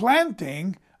 the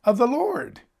planting of the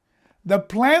Lord, the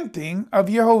planting of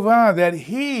Jehovah, that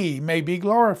he may be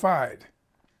glorified.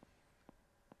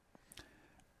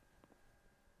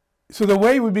 So the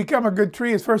way we become a good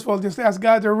tree is, first of all, just ask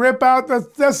God to rip out the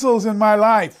thistles in my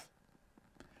life.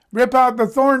 Rip out the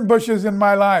thorn bushes in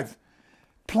my life.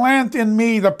 Plant in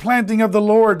me the planting of the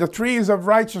Lord, the trees of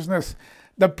righteousness,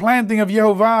 the planting of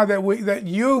Jehovah, that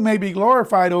you may be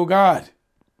glorified, O God.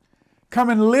 Come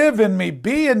and live in me,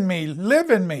 be in me, live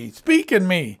in me, speak in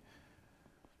me.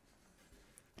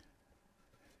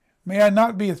 May I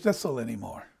not be a thistle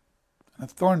anymore, a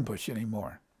thorn bush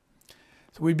anymore.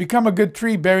 So we become a good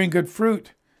tree bearing good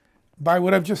fruit by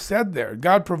what I've just said there.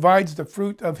 God provides the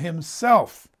fruit of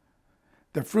himself,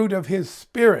 the fruit of his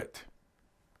spirit.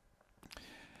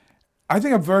 I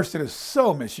think a verse that is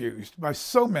so misused by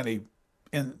so many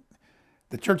in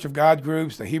the Church of God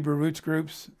groups, the Hebrew Roots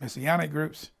groups, Messianic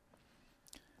groups.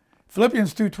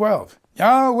 Philippians 2:12.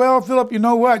 Yeah, well, Philip, you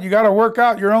know what? You got to work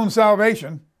out your own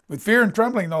salvation with fear and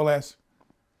trembling, no less.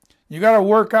 You got to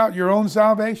work out your own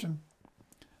salvation.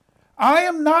 I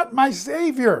am not my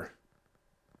Savior.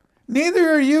 Neither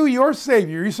are you your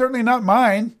Savior. You're certainly not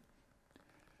mine.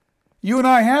 You and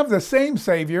I have the same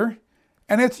Savior,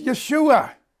 and it's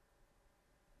Yeshua.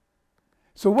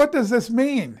 So what does this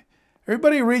mean?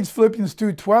 Everybody reads Philippians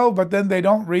 2:12, but then they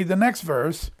don't read the next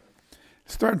verse.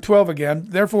 Start in 12 again.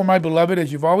 Therefore, my beloved,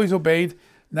 as you've always obeyed,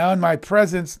 now in my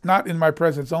presence, not in my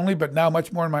presence only, but now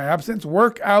much more in my absence,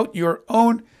 work out your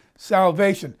own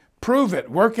salvation. Prove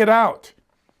it. Work it out.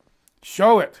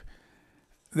 Show it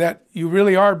that you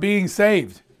really are being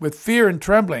saved with fear and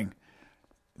trembling.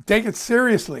 Take it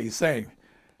seriously, he's saying.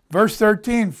 Verse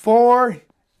 13, for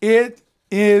it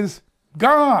is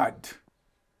God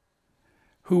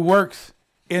who works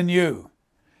in you,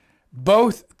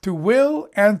 both to will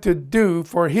and to do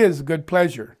for his good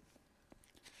pleasure.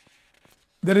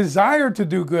 The desire to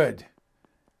do good,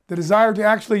 the desire to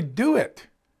actually do it,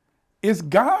 is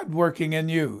God working in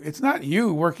you. It's not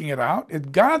you working it out. It's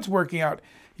God's working out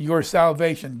your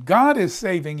salvation. God is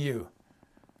saving you.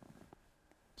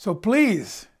 So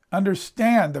please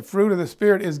understand the fruit of the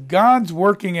Spirit is God's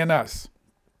working in us.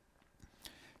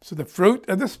 So the fruit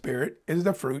of the Spirit is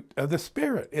the fruit of the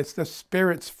Spirit. It's the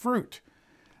Spirit's fruit,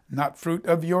 not fruit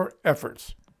of your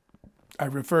efforts. I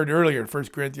referred earlier, 1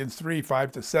 Corinthians 3,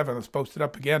 5-7. Let's post it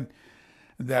up again.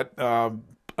 That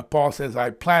Paul says, I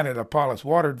planted, Apollos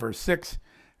watered. Verse 6,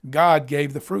 God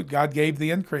gave the fruit. God gave the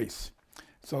increase.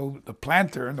 So the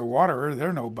planter and the waterer,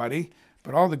 they're nobody,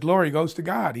 but all the glory goes to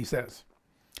God, he says.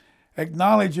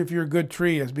 Acknowledge if your good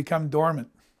tree has become dormant,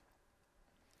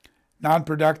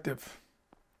 non-productive.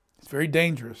 It's very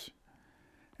dangerous.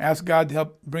 Ask God to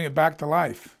help bring it back to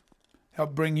life,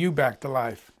 help bring you back to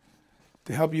life,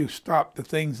 to help you stop the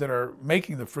things that are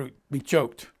making the fruit be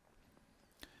choked.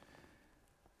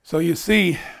 So you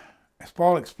see, as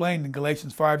Paul explained in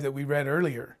Galatians 5 that we read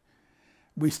earlier,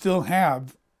 we still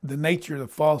have the nature, the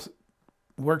false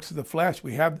works of the flesh.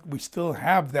 We still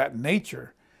have that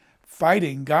nature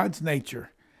fighting God's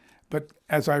nature. But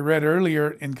as I read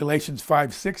earlier in Galatians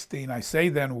 5:16, I say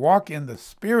then, walk in the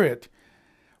Spirit,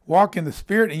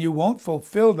 and you won't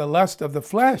fulfill the lust of the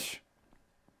flesh.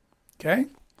 Okay?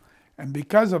 And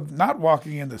because of not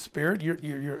walking in the Spirit,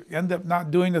 you end up not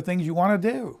doing the things you want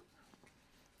to do.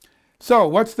 So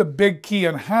what's the big key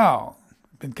on how?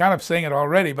 I've been kind of saying it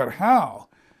already, but how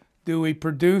do we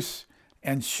produce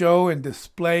and show and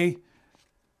display?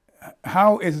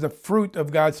 How is the fruit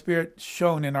of God's Spirit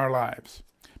shown in our lives?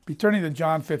 Be turning to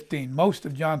John 15. Most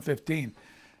of John 15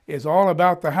 is all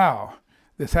about the how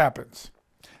this happens.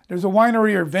 There's a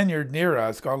winery or vineyard near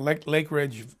us called Lake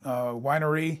Ridge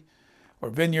Winery or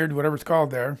Vineyard, whatever it's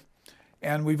called there.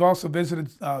 And we've also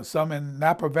visited some in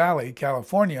Napa Valley,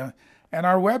 California. And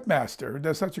our webmaster, who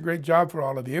does such a great job for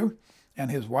all of you,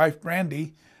 and his wife,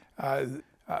 Brandy,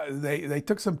 they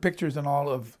took some pictures and all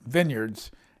of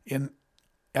vineyards in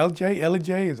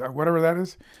LJ, is that whatever that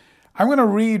is. I'm going to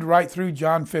read right through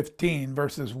John 15,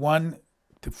 verses 1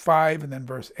 to 5, and then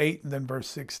verse 8, and then verse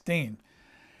 16.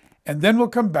 And then we'll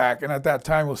come back, and at that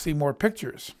time we'll see more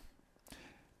pictures.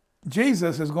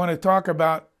 Jesus is going to talk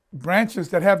about branches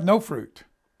that have no fruit,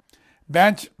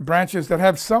 branches that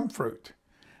have some fruit,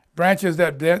 branches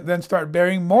that then start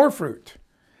bearing more fruit,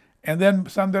 and then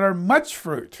some that are much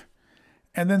fruit,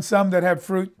 and then some that have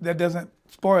fruit that doesn't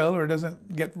spoil or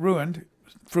doesn't get ruined,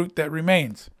 fruit that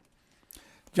remains.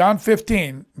 John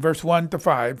 15, verse 1 to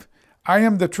 5, I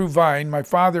am the true vine, my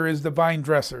Father is the vine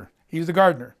dresser. He's the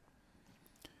gardener.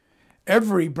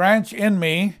 Every branch in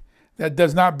me that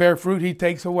does not bear fruit, he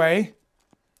takes away.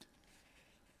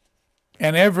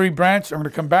 And every branch, I'm going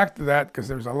to come back to that because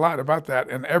there's a lot about that,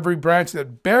 and every branch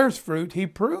that bears fruit, he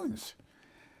prunes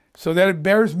so that it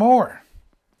bears more.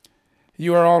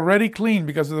 You are already clean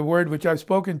because of the word which I've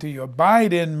spoken to you.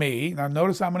 Abide in me. Now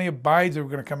notice how many abides are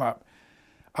going to come up.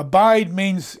 Abide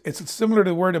means, it's similar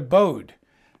to the word abode.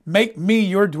 Make me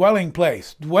your dwelling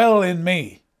place. Dwell in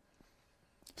me.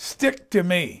 Stick to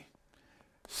me.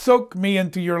 Soak me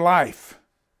into your life.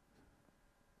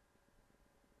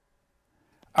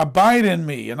 Abide in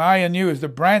me, and I in you, as the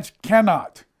branch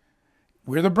cannot.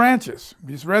 We're the branches.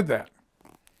 We just read that.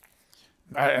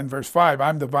 In verse 5,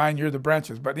 I'm the vine, you're the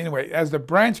branches. But anyway, as the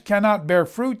branch cannot bear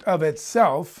fruit of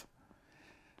itself,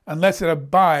 unless it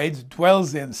abides,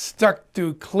 dwells in, stuck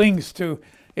to, clings to,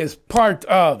 is part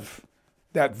of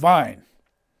that vine.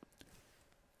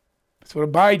 That's what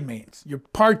abide means. You're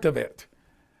part of it.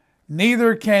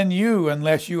 Neither can you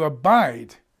unless you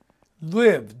abide,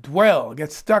 live, dwell,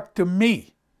 get stuck to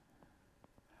me.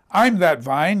 I'm that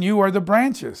vine, you are the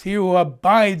branches. He who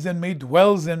abides in me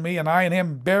dwells in me, and I in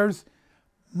him bears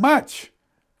much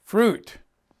fruit.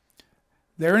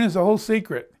 Therein is the whole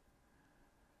secret.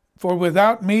 For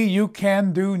without me you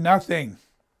can do nothing.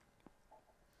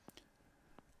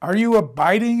 Are you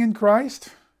abiding in Christ?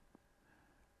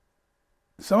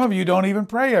 Some of you don't even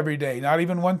pray every day, not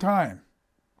even one time.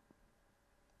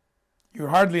 You're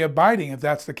hardly abiding if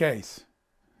that's the case.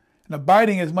 And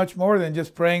abiding is much more than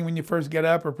just praying when you first get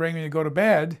up or praying when you go to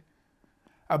bed.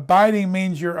 Abiding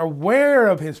means you're aware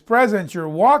of his presence. You're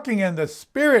walking in the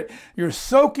Spirit. You're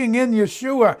soaking in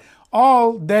Yeshua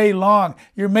all day long.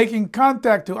 You're making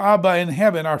contact to Abba in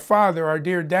heaven, our Father, our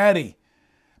dear Daddy.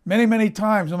 Many, many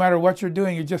times, no matter what you're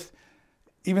doing, you just,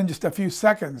 even just a few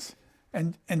seconds,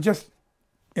 and just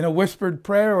in a whispered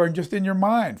prayer or just in your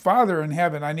mind, Father in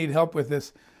heaven, I need help with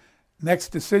this next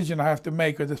decision I have to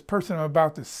make, or this person I'm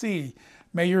about to see.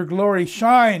 May your glory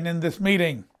shine in this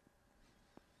meeting.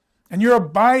 And you're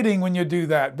abiding when you do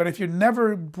that. But if you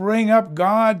never bring up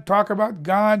God, talk about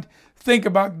God, think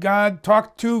about God,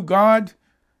 talk to God.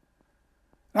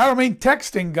 I don't mean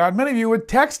texting God. Many of you would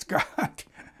text God.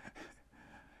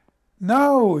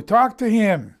 No, talk to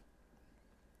him.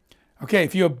 Okay,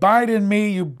 if you abide in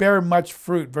me, you bear much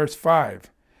fruit. Verse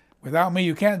 5. Without me,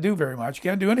 you can't do very much. You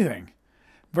can't do anything.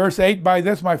 Verse 8, by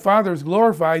this my Father is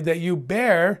glorified, that you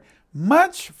bear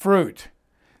much fruit,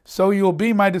 so you will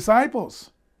be my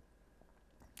disciples.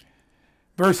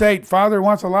 Verse 8, Father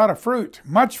wants a lot of fruit,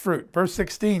 much fruit. Verse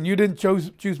 16, you didn't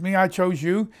choose me, I chose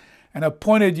you and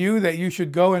appointed you that you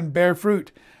should go and bear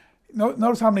fruit.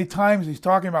 Notice how many times he's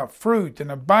talking about fruit and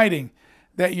abiding,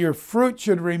 that your fruit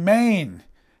should remain,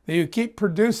 that you keep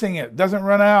producing it, doesn't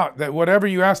run out, that whatever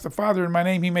you ask the Father in my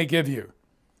name, he may give you.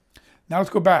 Now let's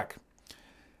go back.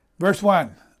 Verse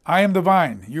 1, I am the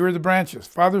vine, you are the branches.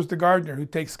 Father's the gardener who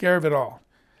takes care of it all.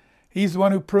 He's the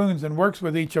one who prunes and works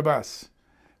with each of us.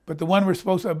 But the one we're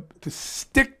supposed to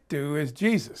stick to is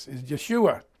Jesus, is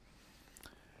Yeshua.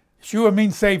 Yeshua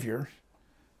means Savior.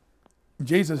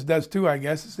 Jesus does too, I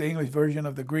guess. It's the English version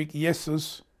of the Greek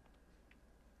Jesus.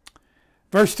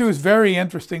 Verse 2 is very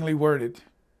interestingly worded.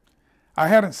 I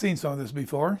hadn't seen some of this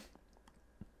before.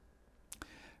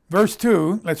 Verse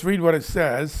 2, let's read what it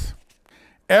says.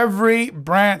 Every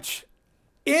branch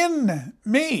in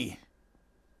me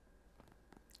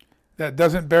that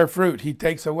doesn't bear fruit, he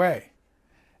takes away.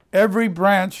 Every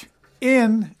branch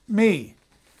in me.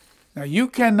 Now, you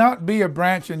cannot be a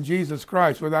branch in Jesus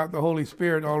Christ without the Holy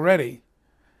Spirit already.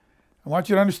 I want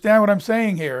you to understand what I'm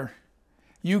saying here.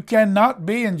 You cannot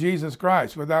be in Jesus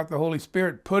Christ without the Holy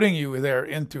Spirit putting you there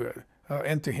into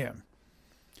him.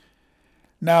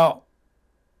 Now,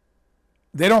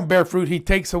 they don't bear fruit. He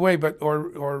takes away, or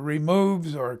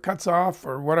removes, or cuts off,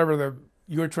 or whatever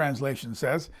your translation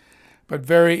says. But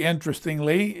very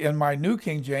interestingly, in my New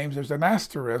King James, there's an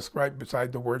asterisk right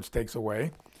beside the words takes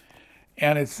away.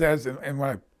 And it says, and when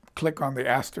I click on the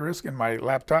asterisk in my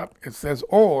laptop, it says,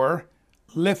 or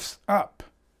lifts up.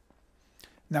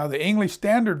 Now, the English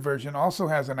Standard Version also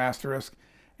has an asterisk,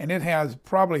 and it has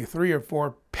probably 3 or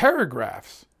 4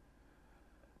 paragraphs.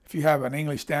 If you have an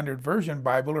English Standard Version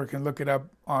Bible, or can look it up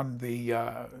on the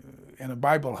in a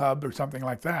Bible Hub or something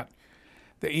like that,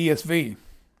 the ESV.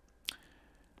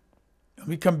 Let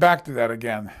me come back to that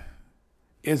again.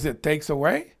 Is it takes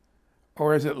away,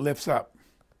 or is it lifts up?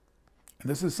 And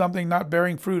this is something not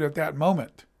bearing fruit at that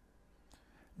moment,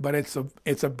 but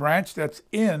it's a branch that's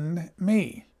in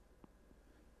me.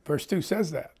 Verse 2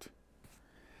 says that.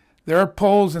 There are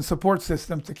poles and support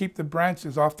systems to keep the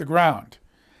branches off the ground.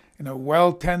 In a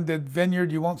well-tended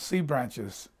vineyard, you won't see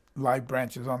live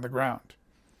branches on the ground.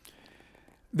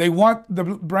 They want the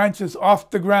branches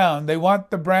off the ground. They want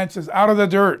the branches out of the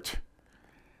dirt.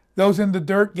 Those in the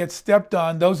dirt get stepped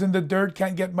on. Those in the dirt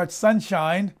can't get much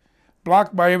sunshine,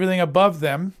 blocked by everything above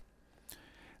them.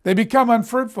 They become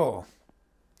unfruitful.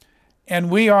 And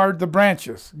we are the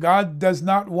branches. God does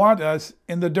not want us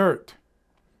in the dirt.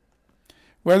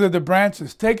 Whether the branch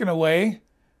is taken away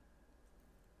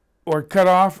or cut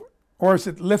off, or is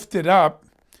it lifted up,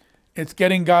 it's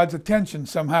getting God's attention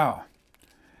somehow.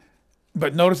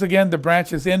 But notice again, the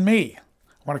branch is in me. I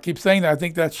want to keep saying that. I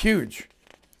think that's huge.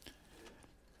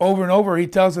 Over and over, he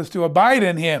tells us to abide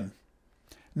in him.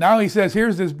 Now he says,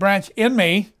 here's this branch in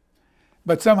me,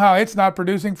 but somehow it's not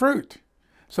producing fruit.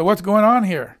 So what's going on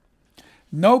here?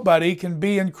 Nobody can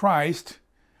be in Christ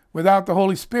without the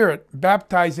Holy Spirit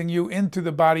baptizing you into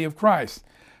the body of Christ.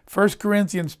 1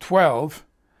 Corinthians 12,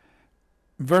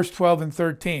 verse 12 and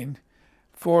 13.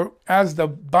 For as the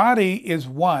body is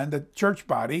one, the church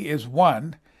body is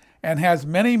one, and has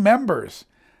many members,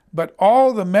 but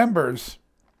all the members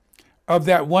of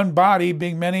that one body,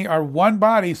 being many are one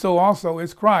body, so also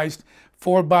is Christ.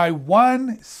 For by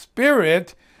one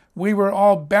Spirit we were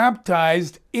all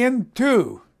baptized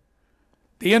into,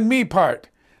 the in me part.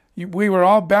 We were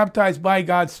all baptized by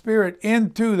God's Spirit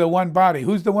into the one body.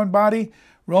 Who's the one body?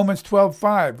 Romans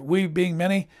 12:5. We, being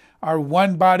many, are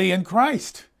one body in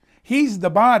Christ. He's the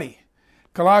body.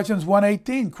 Colossians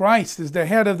 1:18. Christ is the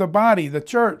head of the body, the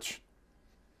church.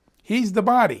 He's the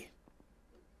body.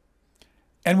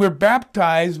 And we're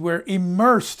baptized, we're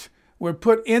immersed, we're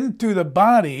put into the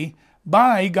body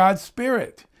by God's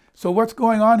Spirit. So what's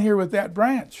going on here with that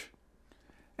branch?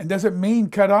 And does it mean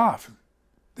cut off?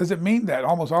 Does it mean that?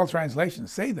 Almost all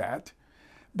translations say that.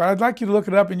 But I'd like you to look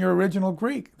it up in your original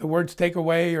Greek. The words take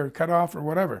away or cut off or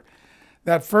whatever.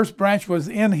 That first branch was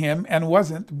in him and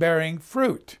wasn't bearing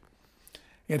fruit.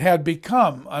 It had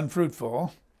become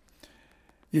unfruitful.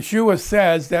 Yeshua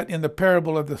says that in the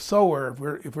parable of the sower,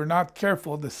 if we're not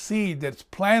careful, the seed that's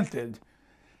planted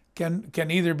can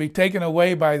either be taken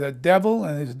away by the devil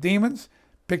and his demons,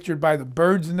 pictured by the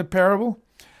birds in the parable,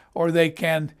 or they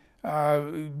can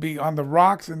be on the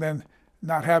rocks and then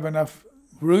not have enough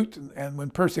root, and when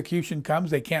persecution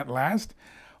comes, they can't last.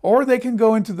 Or they can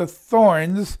go into the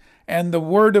thorns and the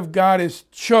word of God is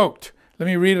choked. Let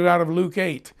me read it out of Luke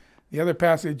 8. The other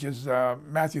passage is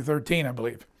Matthew 13, I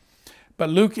believe. But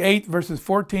Luke 8, verses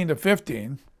 14 to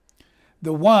 15,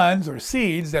 the ones or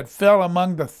seeds that fell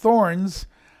among the thorns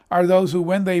are those who,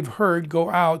 when they've heard, go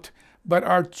out, but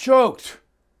are choked.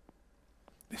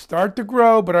 They start to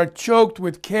grow, but are choked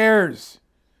with cares,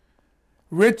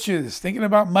 riches, thinking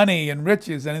about money and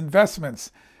riches and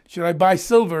investments. Should I buy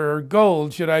silver or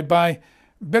gold? Should I buy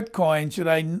Bitcoin? Should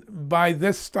I buy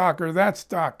this stock or that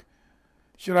stock?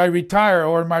 Should I retire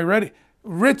or am I ready?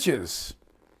 Riches.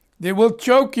 They will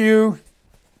choke you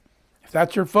if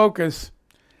that's your focus.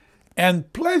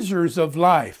 And pleasures of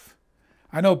life.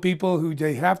 I know people who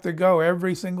they have to go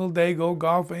every single day, go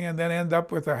golfing, and then end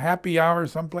up with a happy hour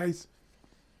someplace.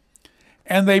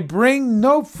 And they bring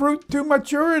no fruit to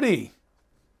maturity.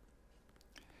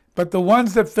 But the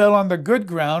ones that fell on the good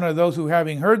ground are those who,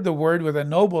 having heard the word with a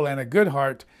noble and a good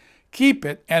heart, keep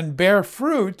it and bear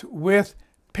fruit with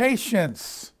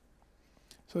patience.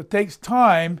 So it takes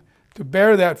time to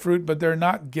bear that fruit, but they're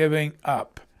not giving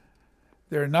up.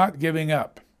 They're not giving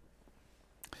up.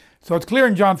 So it's clear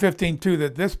in John 15:2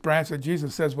 that this branch that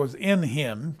Jesus says was in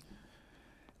him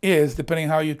is, depending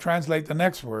on how you translate the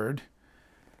next word,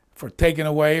 for taken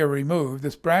away or removed.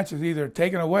 This branch is either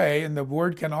taken away, and the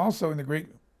word can also in the Greek,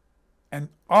 and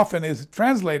often is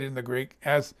translated in the Greek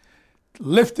as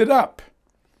lifted up.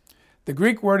 The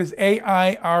Greek word is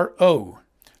A-I-R-O.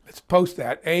 Let's post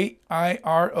that,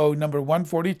 A-I-R-O, number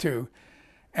 142,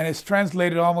 and it's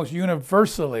translated almost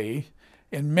universally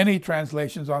in many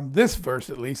translations, on this verse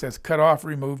at least, as cut off,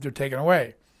 removed, or taken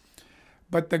away.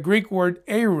 But the Greek word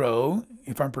airo,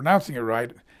 if I'm pronouncing it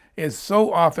right, is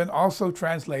so often also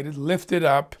translated lifted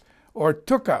up or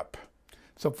took up.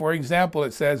 So for example,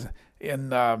 it says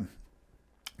in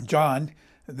John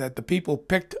that the people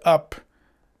picked up,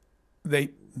 they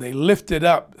lifted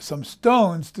up some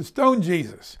stones to stone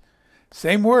Jesus.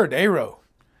 Same word, airo.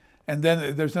 And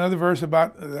then there's another verse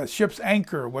about the ship's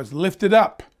anchor was lifted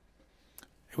up.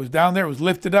 It was down there, it was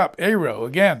lifted up, airo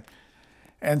again.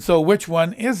 And so which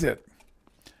one is it?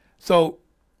 So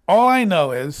all I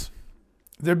know is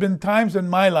there have been times in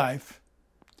my life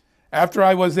after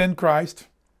I was in Christ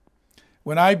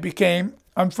when I became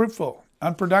unfruitful,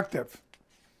 unproductive,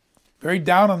 very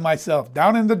down on myself,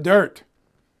 down in the dirt,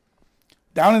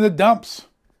 down in the dumps.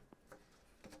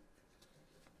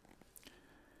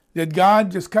 Did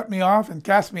God just cut me off and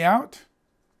cast me out?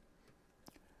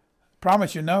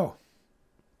 Promise you no.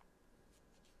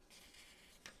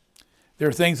 There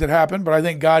are things that happened, but I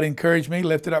think God encouraged me,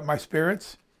 lifted up my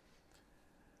spirits.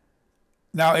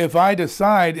 Now, if I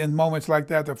decide in moments like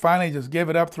that to finally just give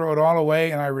it up, throw it all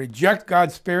away, and I reject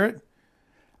God's Spirit,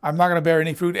 I'm not going to bear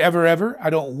any fruit ever, ever.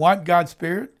 I don't want God's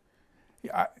Spirit.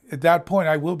 At that point,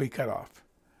 I will be cut off.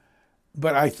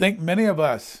 But I think many of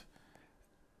us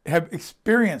have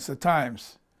experienced the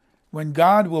times when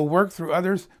God will work through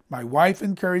others. My wife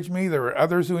encouraged me. There were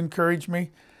others who encouraged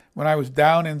me when I was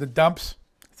down in the dumps,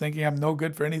 thinking I'm no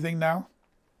good for anything now.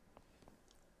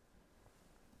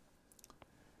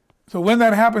 So when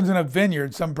that happens in a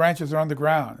vineyard, some branches are on the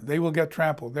ground. They will get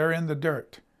trampled. They're in the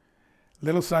dirt.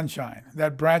 Little sunshine.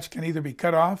 That branch can either be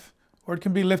cut off or it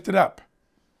can be lifted up.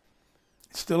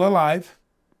 It's still alive.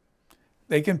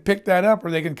 They can pick that up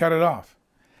or they can cut it off.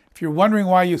 If you're wondering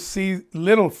why you see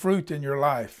little fruit in your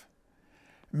life,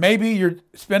 maybe you're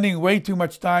spending way too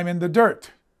much time in the dirt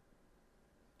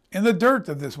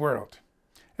of this world.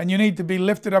 And you need to be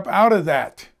lifted up out of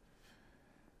that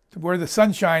to where the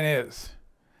sunshine is.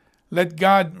 Let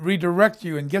God redirect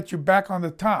you and get you back on the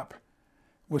top.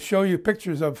 We'll show you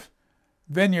pictures of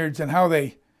vineyards and how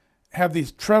they have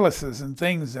these trellises and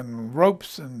things and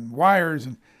ropes and wires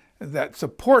and that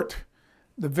support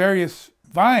the various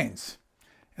vines.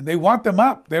 And they want them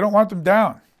up. They don't want them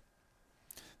down.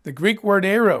 The Greek word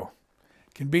aero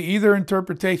can be either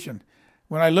interpretation.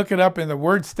 When I look it up in the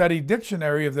Word Study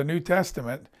Dictionary of the New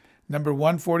Testament, number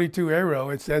 142 aero,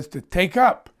 it says to take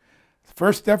up.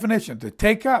 First definition, to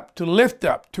take up, to lift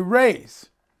up, to raise.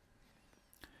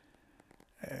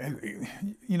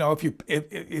 You know, if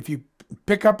you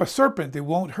pick up a serpent, it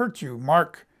won't hurt you.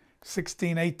 Mark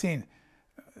 16:18.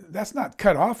 That's not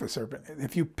cut off a serpent.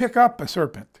 If you pick up a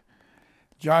serpent,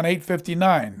 John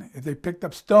 8:59. If they picked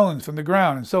up stones from the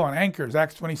ground and so on, anchors,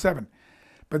 Acts 27.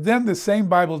 But then the same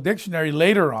Bible dictionary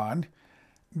later on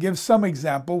gives some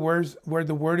example where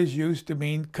the word is used to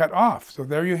mean cut off. So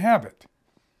there you have it.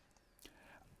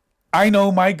 I know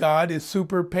my God is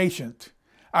super patient.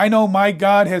 I know my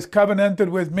God has covenanted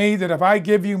with me that if I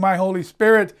give you my Holy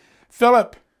Spirit,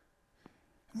 Philip,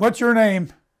 what's your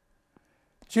name?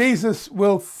 Jesus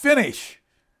will finish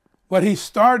what he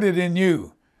started in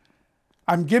you.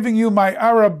 I'm giving you my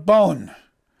arabon,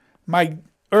 my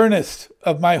earnest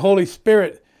of my Holy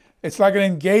Spirit. It's like an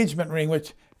engagement ring,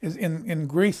 which is in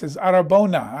Greece is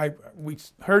arabona. We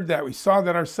heard that. We saw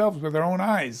that ourselves with our own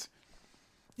eyes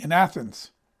in Athens.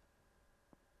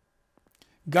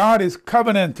 God is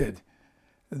covenanted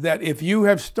that if you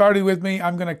have started with me,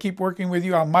 I'm going to keep working with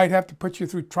you. I might have to put you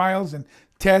through trials and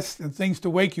tests and things to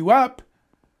wake you up.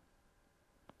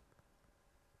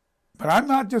 But I'm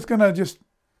not just going to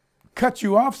cut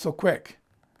you off so quick.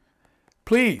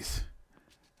 Please.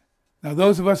 Now,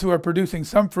 those of us who are producing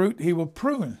some fruit, he will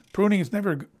prune. Pruning is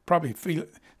never probably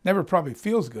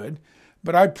feels good,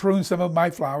 but I pruned some of my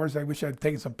flowers. I wish I'd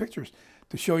taken some pictures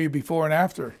to show you before and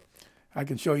after. I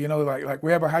can show you, like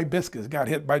we have a hibiscus got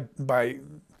hit by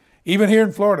even here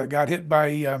in Florida, got hit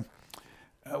by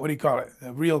what do you call it?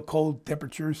 Real cold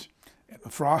temperatures,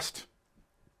 frost,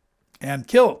 and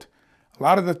killed a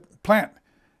lot of the plant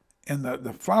and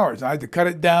the flowers. I had to cut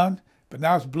it down, but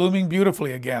now it's blooming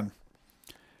beautifully again.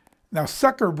 Now,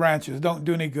 sucker branches don't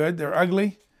do any good. They're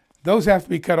ugly. Those have to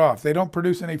be cut off. They don't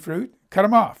produce any fruit. Cut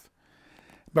them off.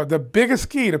 But the biggest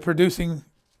key to producing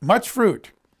much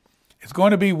fruit is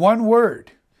going to be one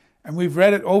word. And we've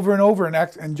read it over and over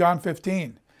in John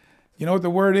 15. You know what the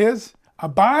word is?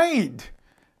 Abide.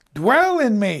 Dwell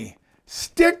in me.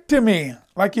 Stick to me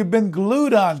like you've been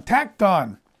glued on, tacked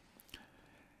on.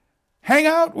 Hang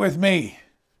out with me.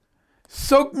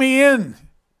 Soak me in.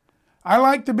 I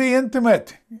like to be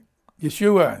intimate.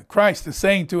 Yeshua, Christ, is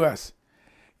saying to us,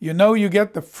 you know you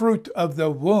get the fruit of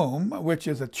the womb, which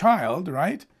is a child,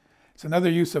 right? It's another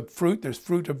use of fruit. There's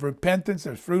fruit of repentance.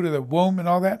 There's fruit of the womb and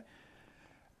all that.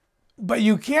 But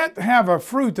you can't have a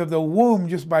fruit of the womb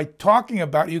just by talking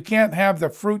about it. You can't have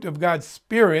the fruit of God's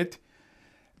Spirit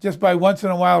just by once in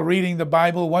a while reading the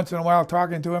Bible, once in a while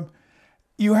talking to him.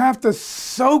 You have to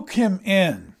soak him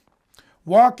in.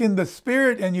 Walk in the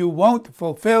Spirit and you won't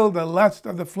fulfill the lust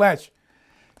of the flesh.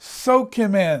 Soak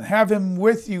him in. Have him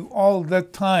with you all the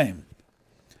time.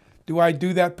 Do I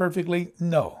do that perfectly?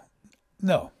 No.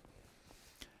 No.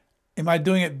 Am I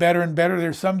doing it better and better?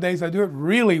 There's some days I do it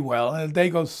really well and the day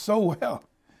goes so well.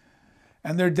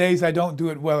 And there are days I don't do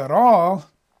it well at all.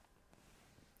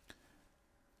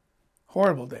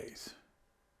 Horrible days.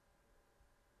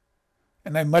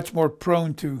 And I'm much more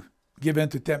prone to give in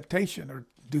to temptation or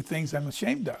do things I'm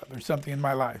ashamed of or something in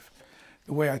my life.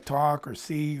 The way I talk or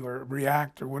see or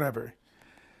react or whatever.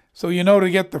 So you know, to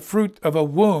get the fruit of a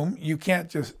womb, you can't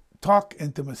just talk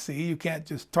intimacy. You can't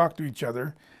just talk to each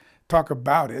other, talk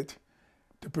about it.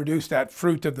 To produce that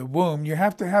fruit of the womb, you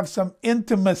have to have some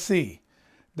intimacy.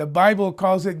 The Bible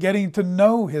calls it getting to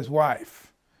know his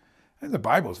wife. And the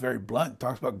Bible is very blunt. It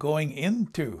talks about going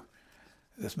into.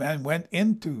 This man went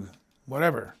into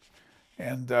whatever.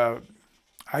 And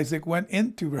Isaac went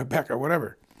into Rebekah,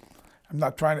 whatever. I'm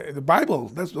not trying to, the Bible,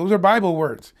 those are Bible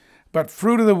words. But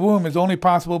fruit of the womb is only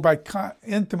possible by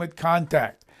intimate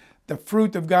contact. The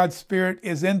fruit of God's Spirit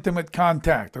is intimate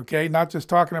contact, okay? Not just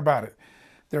talking about it.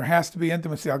 There has to be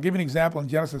intimacy. I'll give you an example in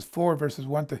Genesis 4, verses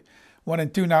 1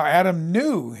 and 2. Now, Adam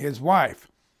knew his wife.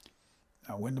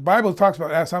 Now, when the Bible talks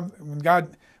about that,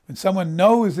 when someone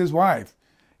knows his wife,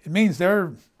 it means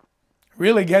they're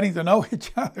really getting to know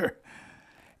each other.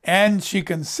 And she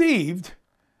conceived.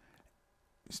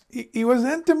 He was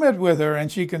intimate with her, and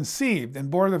she conceived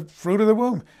and bore the fruit of the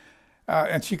womb.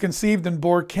 And she conceived and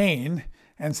bore Cain,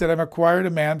 and said, I've acquired a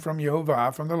man from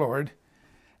Jehovah, from the Lord.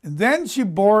 And then she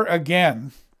bore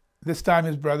again, this time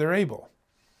his brother Abel.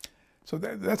 So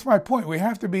that's my point. We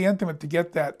have to be intimate to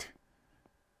get that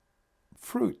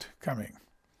fruit coming.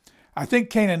 I think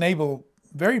Cain and Abel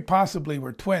very possibly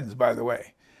were twins, by the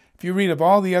way. If you read of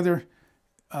all the other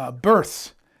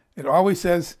births, it always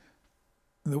says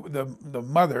the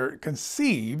mother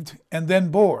conceived and then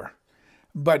bore.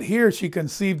 But here she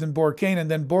conceived and bore Cain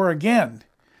and then bore again.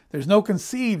 There's no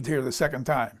conceived here the second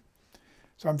time.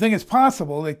 So I'm thinking it's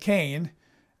possible that Cain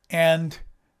and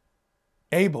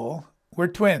Abel were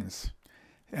twins.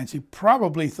 And she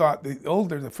probably thought the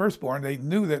older, the firstborn, they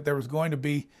knew that there was going to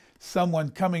be someone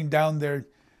coming down there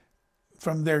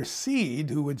from their seed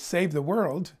who would save the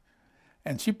world.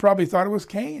 And she probably thought it was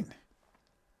Cain.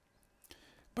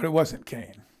 But it wasn't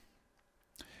Cain.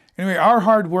 Anyway, our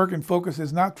hard work and focus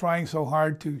is not trying so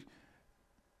hard to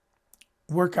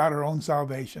work out our own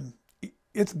salvation.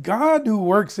 It's God who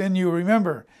works in you,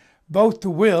 remember, both to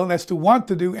will, that's to want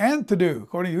to do, and to do,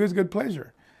 according to his good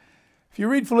pleasure. If you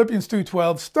read Philippians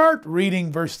 2:12, start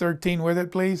reading verse 13 with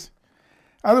it, please.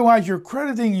 Otherwise, you're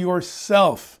crediting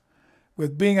yourself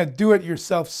with being a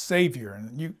do-it-yourself savior,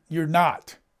 and you're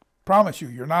not. Promise you,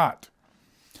 you're not.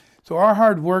 So our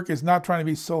hard work is not trying to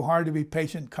be so hard to be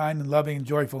patient, kind, and loving and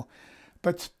joyful,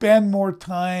 but spend more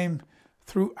time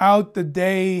throughout the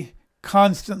day,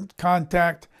 constant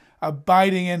contact,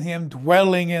 abiding in him,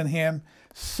 dwelling in him,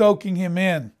 soaking him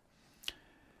in.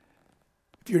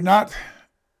 If you're not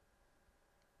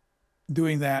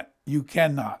doing that, you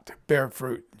cannot bear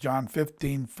fruit. John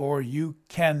 15:4, you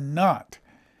cannot.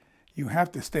 You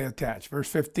have to stay attached. Verse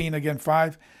 15, again,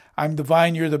 5, I'm the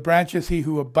vine, you're the branches. He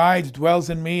who abides dwells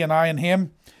in me, and I in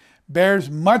him. Bears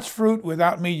much fruit.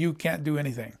 Without me, you can't do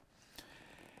anything.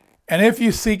 And if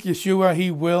you seek Yeshua,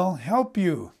 he will help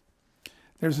you.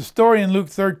 There's a story in Luke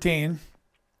 13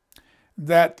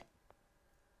 that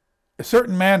a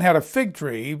certain man had a fig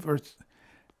tree.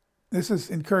 This is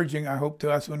encouraging, I hope, to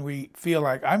us when we feel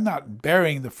like I'm not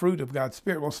bearing the fruit of God's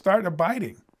Spirit. Well, start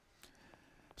abiding.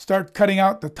 Start cutting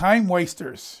out the time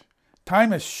wasters.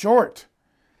 Time is short.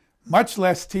 Much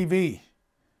less TV.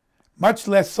 Much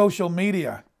less social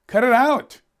media. Cut it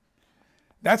out.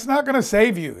 That's not going to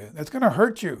save you. That's going to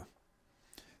hurt you.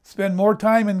 Spend more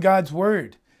time in God's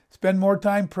Word. Spend more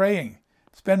time praying.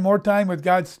 Spend more time with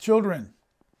God's children.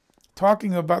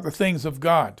 Talking about the things of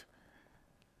God.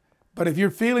 But if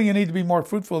you're feeling you need to be more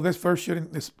fruitful, this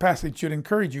passage should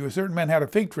encourage you. A certain man had a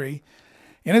fig tree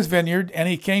in his vineyard, and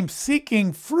he came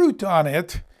seeking fruit on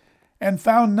it and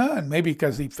found none. Maybe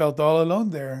because he felt all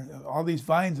alone there. All these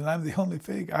vines, and I'm the only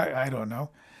fig. I don't know.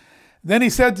 Then he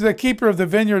said to the keeper of the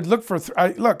vineyard, look, for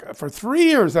 3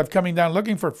 years I've coming down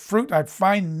looking for fruit. I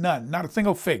find none, not a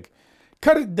single fig.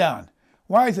 Cut it down.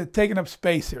 Why is it taking up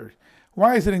space here?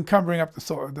 Why is it encumbering up the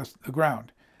soil, the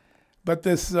ground? But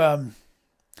this...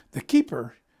 The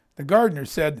keeper, the gardener,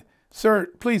 said, sir,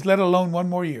 please let it alone one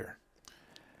more year.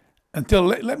 Until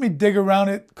let me dig around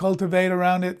it, cultivate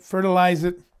around it, fertilize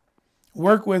it,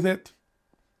 work with it.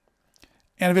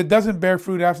 And if it doesn't bear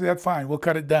fruit after that, fine, we'll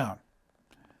cut it down.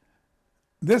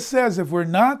 This says if we're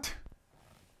not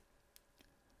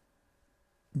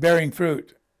bearing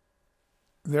fruit,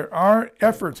 there are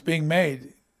efforts being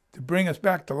made to bring us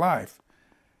back to life.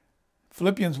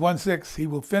 Philippians 1:6, he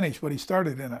will finish what he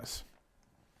started in us.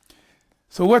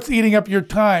 So what's eating up your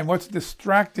time? What's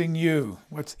distracting you?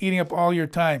 What's eating up all your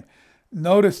time?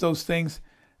 Notice those things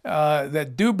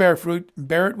that do bear fruit.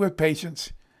 Bear it with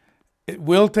patience. It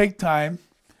will take time,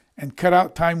 and cut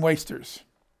out time wasters.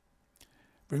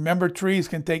 Remember, trees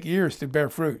can take years to bear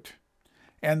fruit.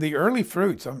 And the early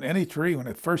fruits on any tree when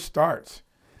it first starts,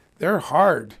 they're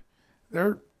hard.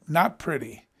 They're not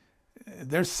pretty.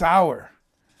 They're sour.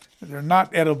 They're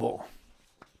not edible.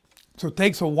 So it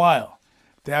takes a while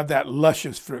to have that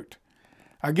luscious fruit.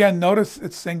 Again, notice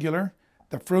it's singular.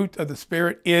 The fruit of the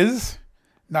Spirit is,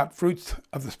 not fruits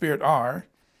of the Spirit are.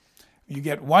 You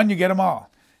get one, you get them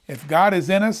all. If God is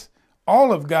in us,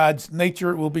 all of God's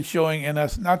nature will be showing in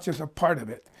us, not just a part of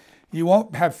it. You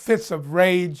won't have fits of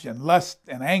rage and lust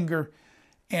and anger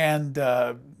and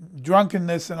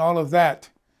drunkenness and all of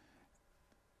that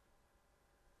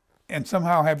and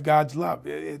somehow have God's love.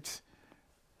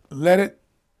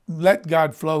 Let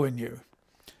God flow in you.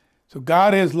 So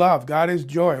God is love. God is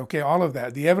joy. Okay, all of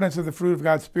that. The evidence of the fruit of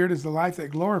God's Spirit is the life that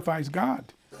glorifies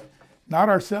God, not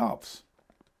ourselves.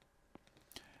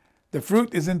 The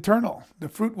fruit is internal. The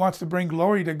fruit wants to bring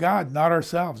glory to God, not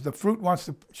ourselves. The fruit wants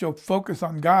to show focus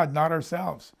on God, not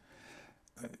ourselves.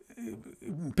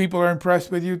 People are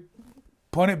impressed with you,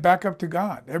 point it back up to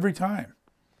God every time.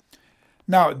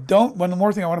 Now, one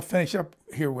more thing I want to finish up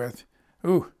here with.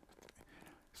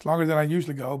 It's longer than I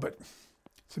usually go, but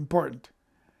It's important.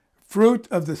 Fruit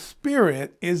of the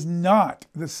Spirit is not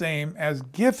the same as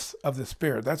gifts of the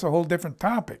Spirit. That's a whole different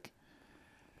topic.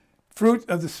 Fruit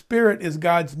of the Spirit is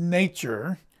God's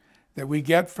nature that we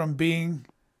get from being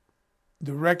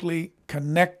directly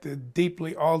connected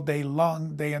deeply all day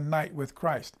long, day and night with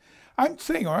Christ. I'm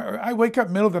saying, I wake up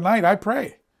middle of the night, I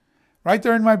pray. Right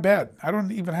there in my bed. I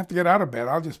don't even have to get out of bed.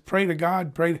 I'll just pray to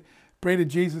God, pray to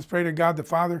Jesus, pray to God the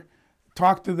Father,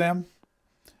 talk to them.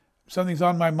 Something's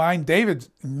on my mind. David,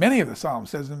 in many of the Psalms,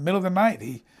 says in the middle of the night,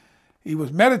 he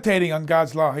was meditating on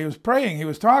God's law. He was praying. He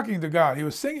was talking to God. He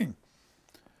was singing.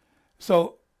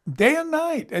 So day and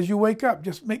night, as you wake up,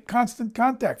 just make constant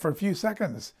contact for a few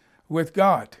seconds with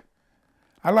God.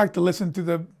 I like to listen to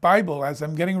the Bible as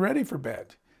I'm getting ready for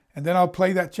bed. And then I'll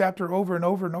play that chapter over and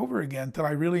over and over again until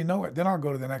I really know it. Then I'll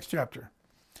go to the next chapter.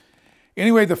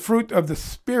 Anyway, the fruit of the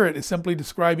Spirit is simply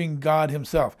describing God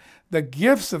himself. The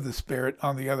gifts of the Spirit,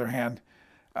 on the other hand,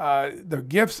 the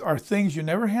gifts are things you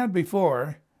never had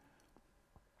before.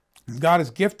 God is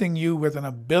gifting you with an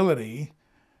ability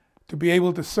to be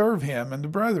able to serve him and the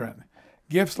brethren.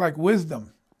 Gifts like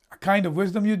wisdom, a kind of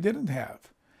wisdom you didn't have.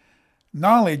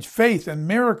 Knowledge, faith, and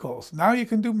miracles. Now you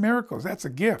can do miracles. That's a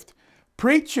gift.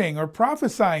 Preaching or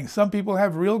prophesying. Some people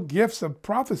have real gifts of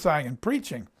prophesying and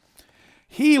preaching.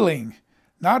 Healing.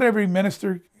 Not every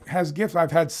minister has gifts.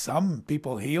 I've had some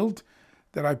people healed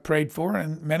that I prayed for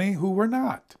and many who were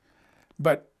not.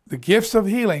 But the gifts of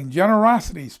healing,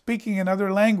 generosity, speaking in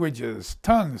other languages,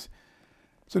 tongues.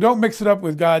 So don't mix it up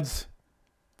with God's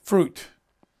fruit.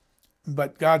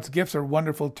 But God's gifts are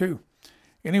wonderful too.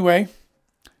 Anyway,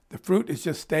 the fruit is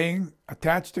just staying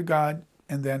attached to God,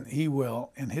 and then he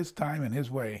will, in his time and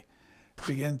his way,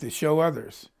 begin to show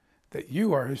others that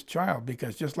you are his child.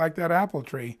 Because just like that apple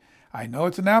tree, I know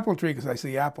it's an apple tree because I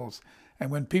see apples.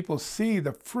 And when people see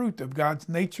the fruit of God's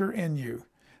nature in you,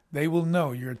 they will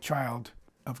know you're a child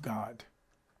of God.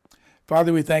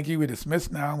 Father, we thank you. We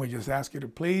dismiss now, and we just ask you to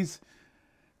please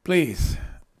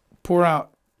pour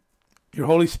out your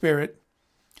Holy Spirit.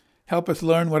 Help us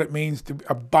learn what it means to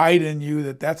abide in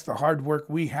you, that's the hard work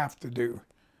we have to do.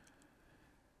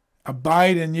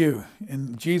 Abide in you,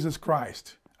 in Jesus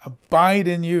Christ. Abide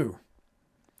in you.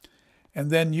 And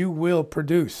then you will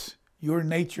produce your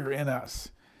nature in us.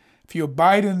 If you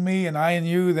abide in me and I in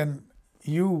you, then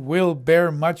you will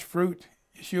bear much fruit.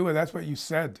 Yeshua, that's what you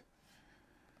said.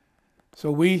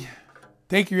 So we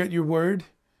take you at your word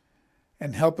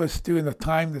and help us to, in the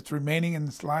time that's remaining in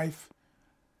this life,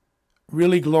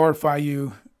 really glorify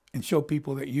you and show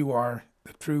people that you are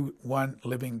the true one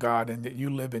living God and that you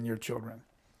live in your children.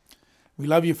 We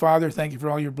love you, Father. Thank you for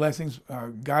all your blessings.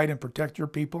 Guide and protect your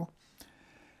people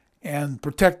and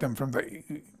protect them from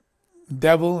the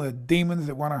devil, the demons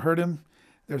that want to hurt him.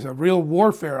 There's a real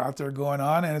warfare out there going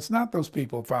on, and it's not those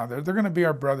people, Father. They're going to be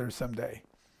our brothers someday.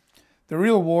 The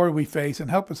real war we face, and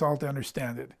help us all to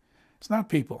understand it, it's not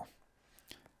people.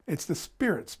 It's the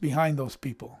spirits behind those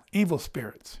people, evil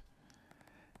spirits.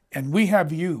 And we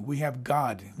have you, we have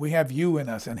God, we have you in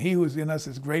us, and he who is in us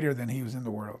is greater than he who is in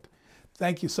the world.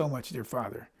 Thank you so much, dear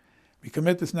Father. We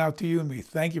commit this now to you, and we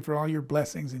thank you for all your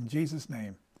blessings in Jesus'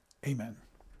 name. Amen.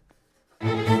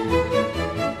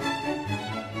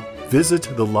 Visit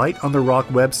the Light on the Rock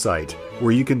website,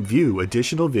 where you can view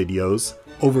additional videos,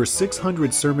 over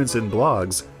 600 sermons and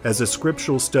blogs as a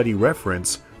scriptural study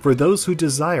reference for those who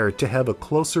desire to have a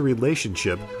closer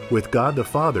relationship with God the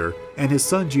Father and his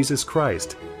Son Jesus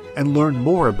Christ, and learn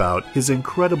more about his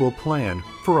incredible plan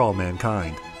for all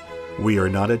mankind. We are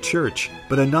not a church,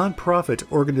 but a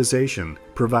non-profit organization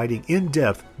providing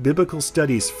in-depth biblical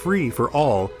studies free for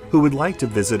all who would like to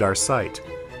visit our site.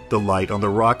 The Light on the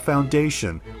Rock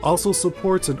Foundation also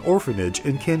supports an orphanage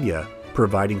in Kenya,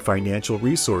 providing financial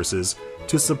resources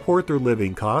to support their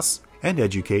living costs and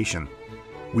education.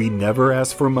 We never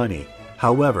ask for money.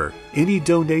 However, any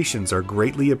donations are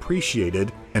greatly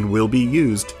appreciated and will be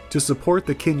used to support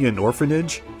the Kenyan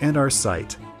orphanage and our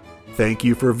site. Thank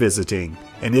you for visiting,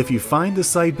 and if you find the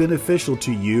site beneficial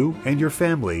to you and your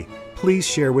family, please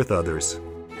share with others.